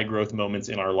 10 high growth moments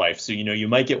in our life. So, you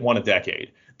might get one a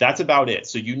decade. That's about it.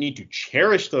 So you need to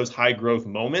cherish those high growth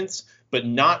moments, but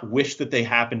not wish that they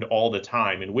happened all the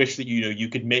time, and wish that,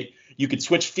 you could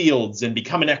switch fields and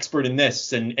become an expert in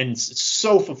this, and it's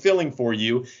so fulfilling for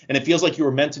you. And it feels like you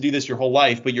were meant to do this your whole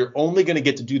life, but you're only going to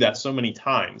get to do that so many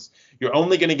times. You're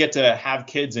only going to get to have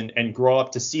kids and grow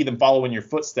up to see them follow in your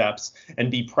footsteps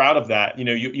and be proud of that.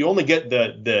 You only get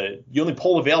you only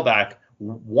pull the veil back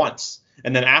once.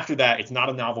 And then after that, it's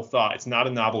not a novel thought. It's not a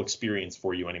novel experience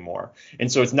for you anymore.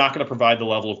 And so it's not going to provide the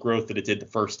level of growth that it did the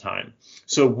first time.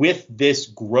 So with this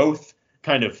growth,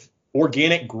 kind of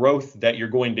organic growth that you're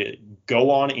going to go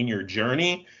on in your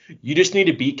journey, you just need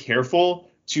to be careful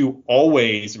to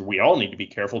always, or we all need to be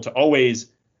careful to always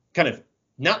kind of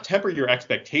not temper your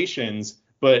expectations,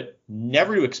 but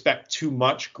never to expect too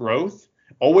much growth,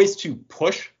 always to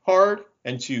push hard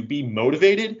and to be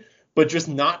motivated, but just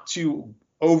not to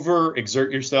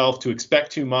overexert yourself, to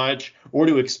expect too much, or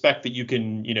to expect that you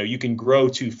can grow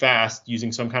too fast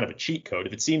using some kind of a cheat code.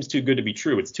 If it seems too good to be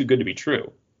true, it's too good to be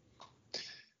true.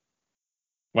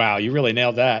 Wow, you really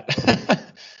nailed that.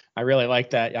 I really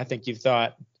like that. I think you've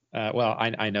thought,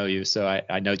 I know you, so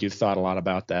I know you've thought a lot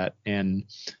about that, and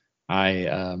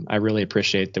I really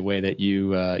appreciate the way that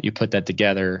you put that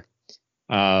together.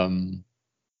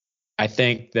 I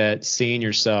think that seeing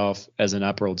yourself as an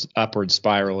upward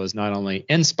spiral is not only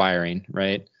inspiring,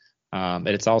 right? But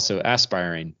it's also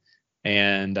aspiring.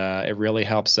 And it really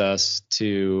helps us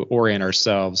to orient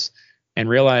ourselves and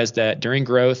realize that during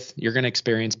growth, you're going to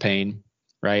experience pain,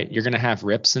 right? You're going to have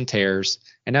rips and tears.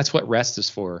 And that's what rest is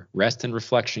for. Rest and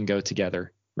reflection go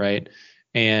together, right?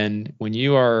 And when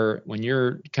you're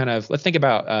kind of, let's think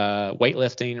about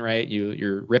weightlifting, right?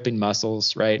 You're ripping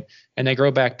muscles, right? And they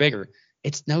grow back bigger.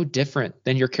 It's no different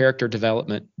than your character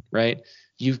development, right?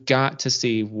 You've got to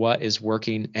see what is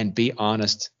working and be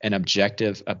honest and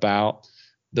objective about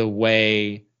the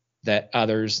way that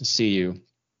others see you.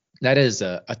 That is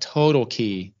a total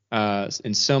key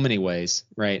in so many ways,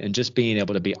 right? And just being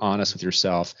able to be honest with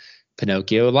yourself.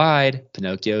 Pinocchio lied.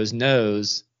 Pinocchio's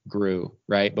nose grew,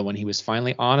 right? But when he was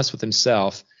finally honest with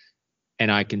himself,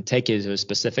 and I can take you to a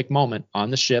specific moment on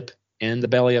the ship in the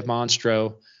belly of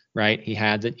Monstro, right? He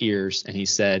had the ears and he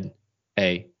said,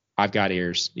 hey, I've got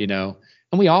ears, and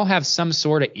we all have some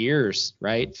sort of ears,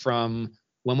 right? From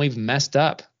when we've messed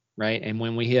up, right? And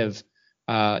when we have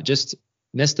just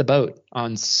missed the boat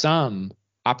on some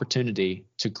opportunity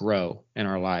to grow in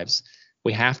our lives.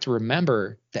 We have to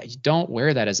remember that you don't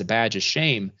wear that as a badge of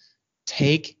shame.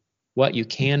 Take what you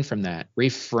can from that,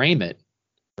 reframe it,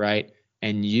 right?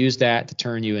 And use that to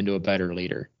turn you into a better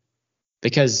leader.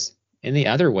 Because in the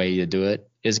other way you do it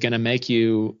is going to make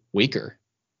you weaker,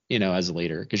 as a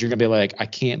leader, because you're going to be like, I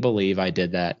can't believe I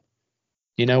did that.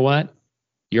 You know what?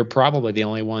 You're probably the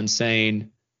only one saying,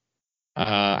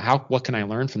 what can I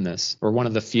learn from this? Or one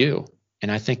of the few. And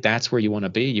I think that's where you want to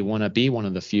be. You want to be one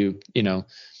of the few, and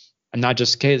not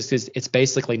just because it's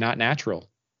basically not natural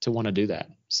to want to do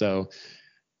that. So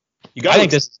I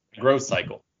think this growth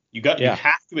cycle. You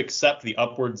have to accept the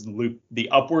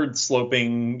upward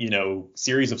sloping,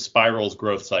 series of spirals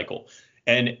growth cycle.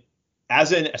 And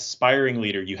as an aspiring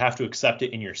leader, you have to accept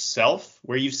it in yourself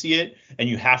where you see it, and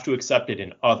you have to accept it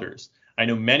in others. I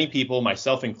know many people,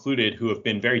 myself included, who have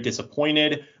been very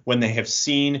disappointed when they have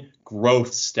seen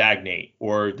growth stagnate,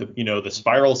 or the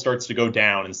spiral starts to go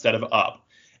down instead of up.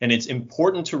 And it's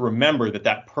important to remember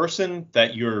that person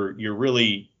that you're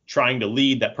really trying to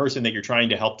lead, that person that you're trying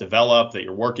to help develop, that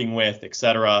you're working with, et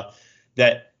cetera,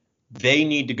 that they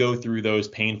need to go through those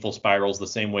painful spirals the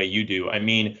same way you do. I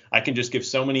mean, I can just give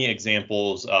so many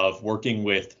examples of working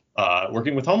with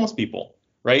homeless people,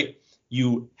 right?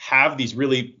 You have these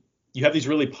really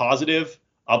positive,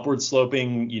 upward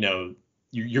sloping,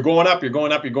 you're going up, you're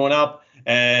going up, you're going up,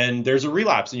 and there's a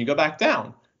relapse and you go back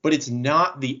down. But it's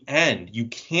not the end. You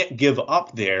can't give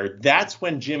up there. That's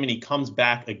when Jiminy comes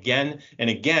back again and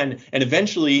again. And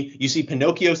eventually you see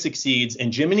Pinocchio succeeds,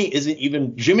 and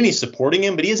Jiminy's supporting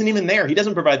him, but he isn't even there. He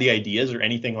doesn't provide the ideas or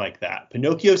anything like that.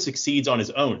 Pinocchio succeeds on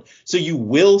his own. So you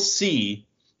will see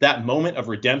that moment of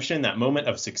redemption, that moment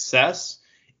of success,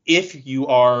 if you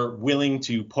are willing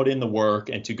to put in the work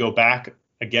and to go back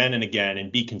again and again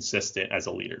and be consistent as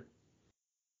a leader.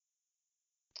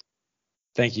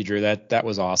 Thank you, Drew. That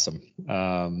was awesome.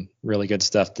 Really good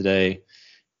stuff today.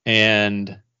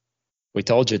 And we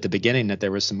told you at the beginning that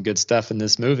there was some good stuff in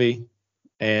this movie,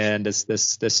 and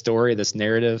this story, this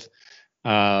narrative.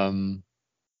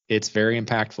 It's very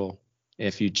impactful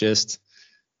if you just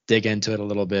dig into it a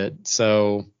little bit.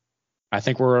 So I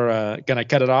think we're going to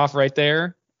cut it off right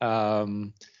there.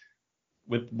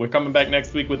 we're coming back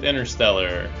next week with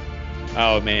Interstellar.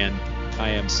 Oh man, I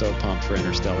am so pumped for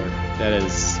Interstellar. That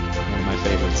is one of my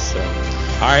favorites. So,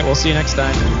 all right, we'll see you next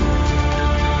time.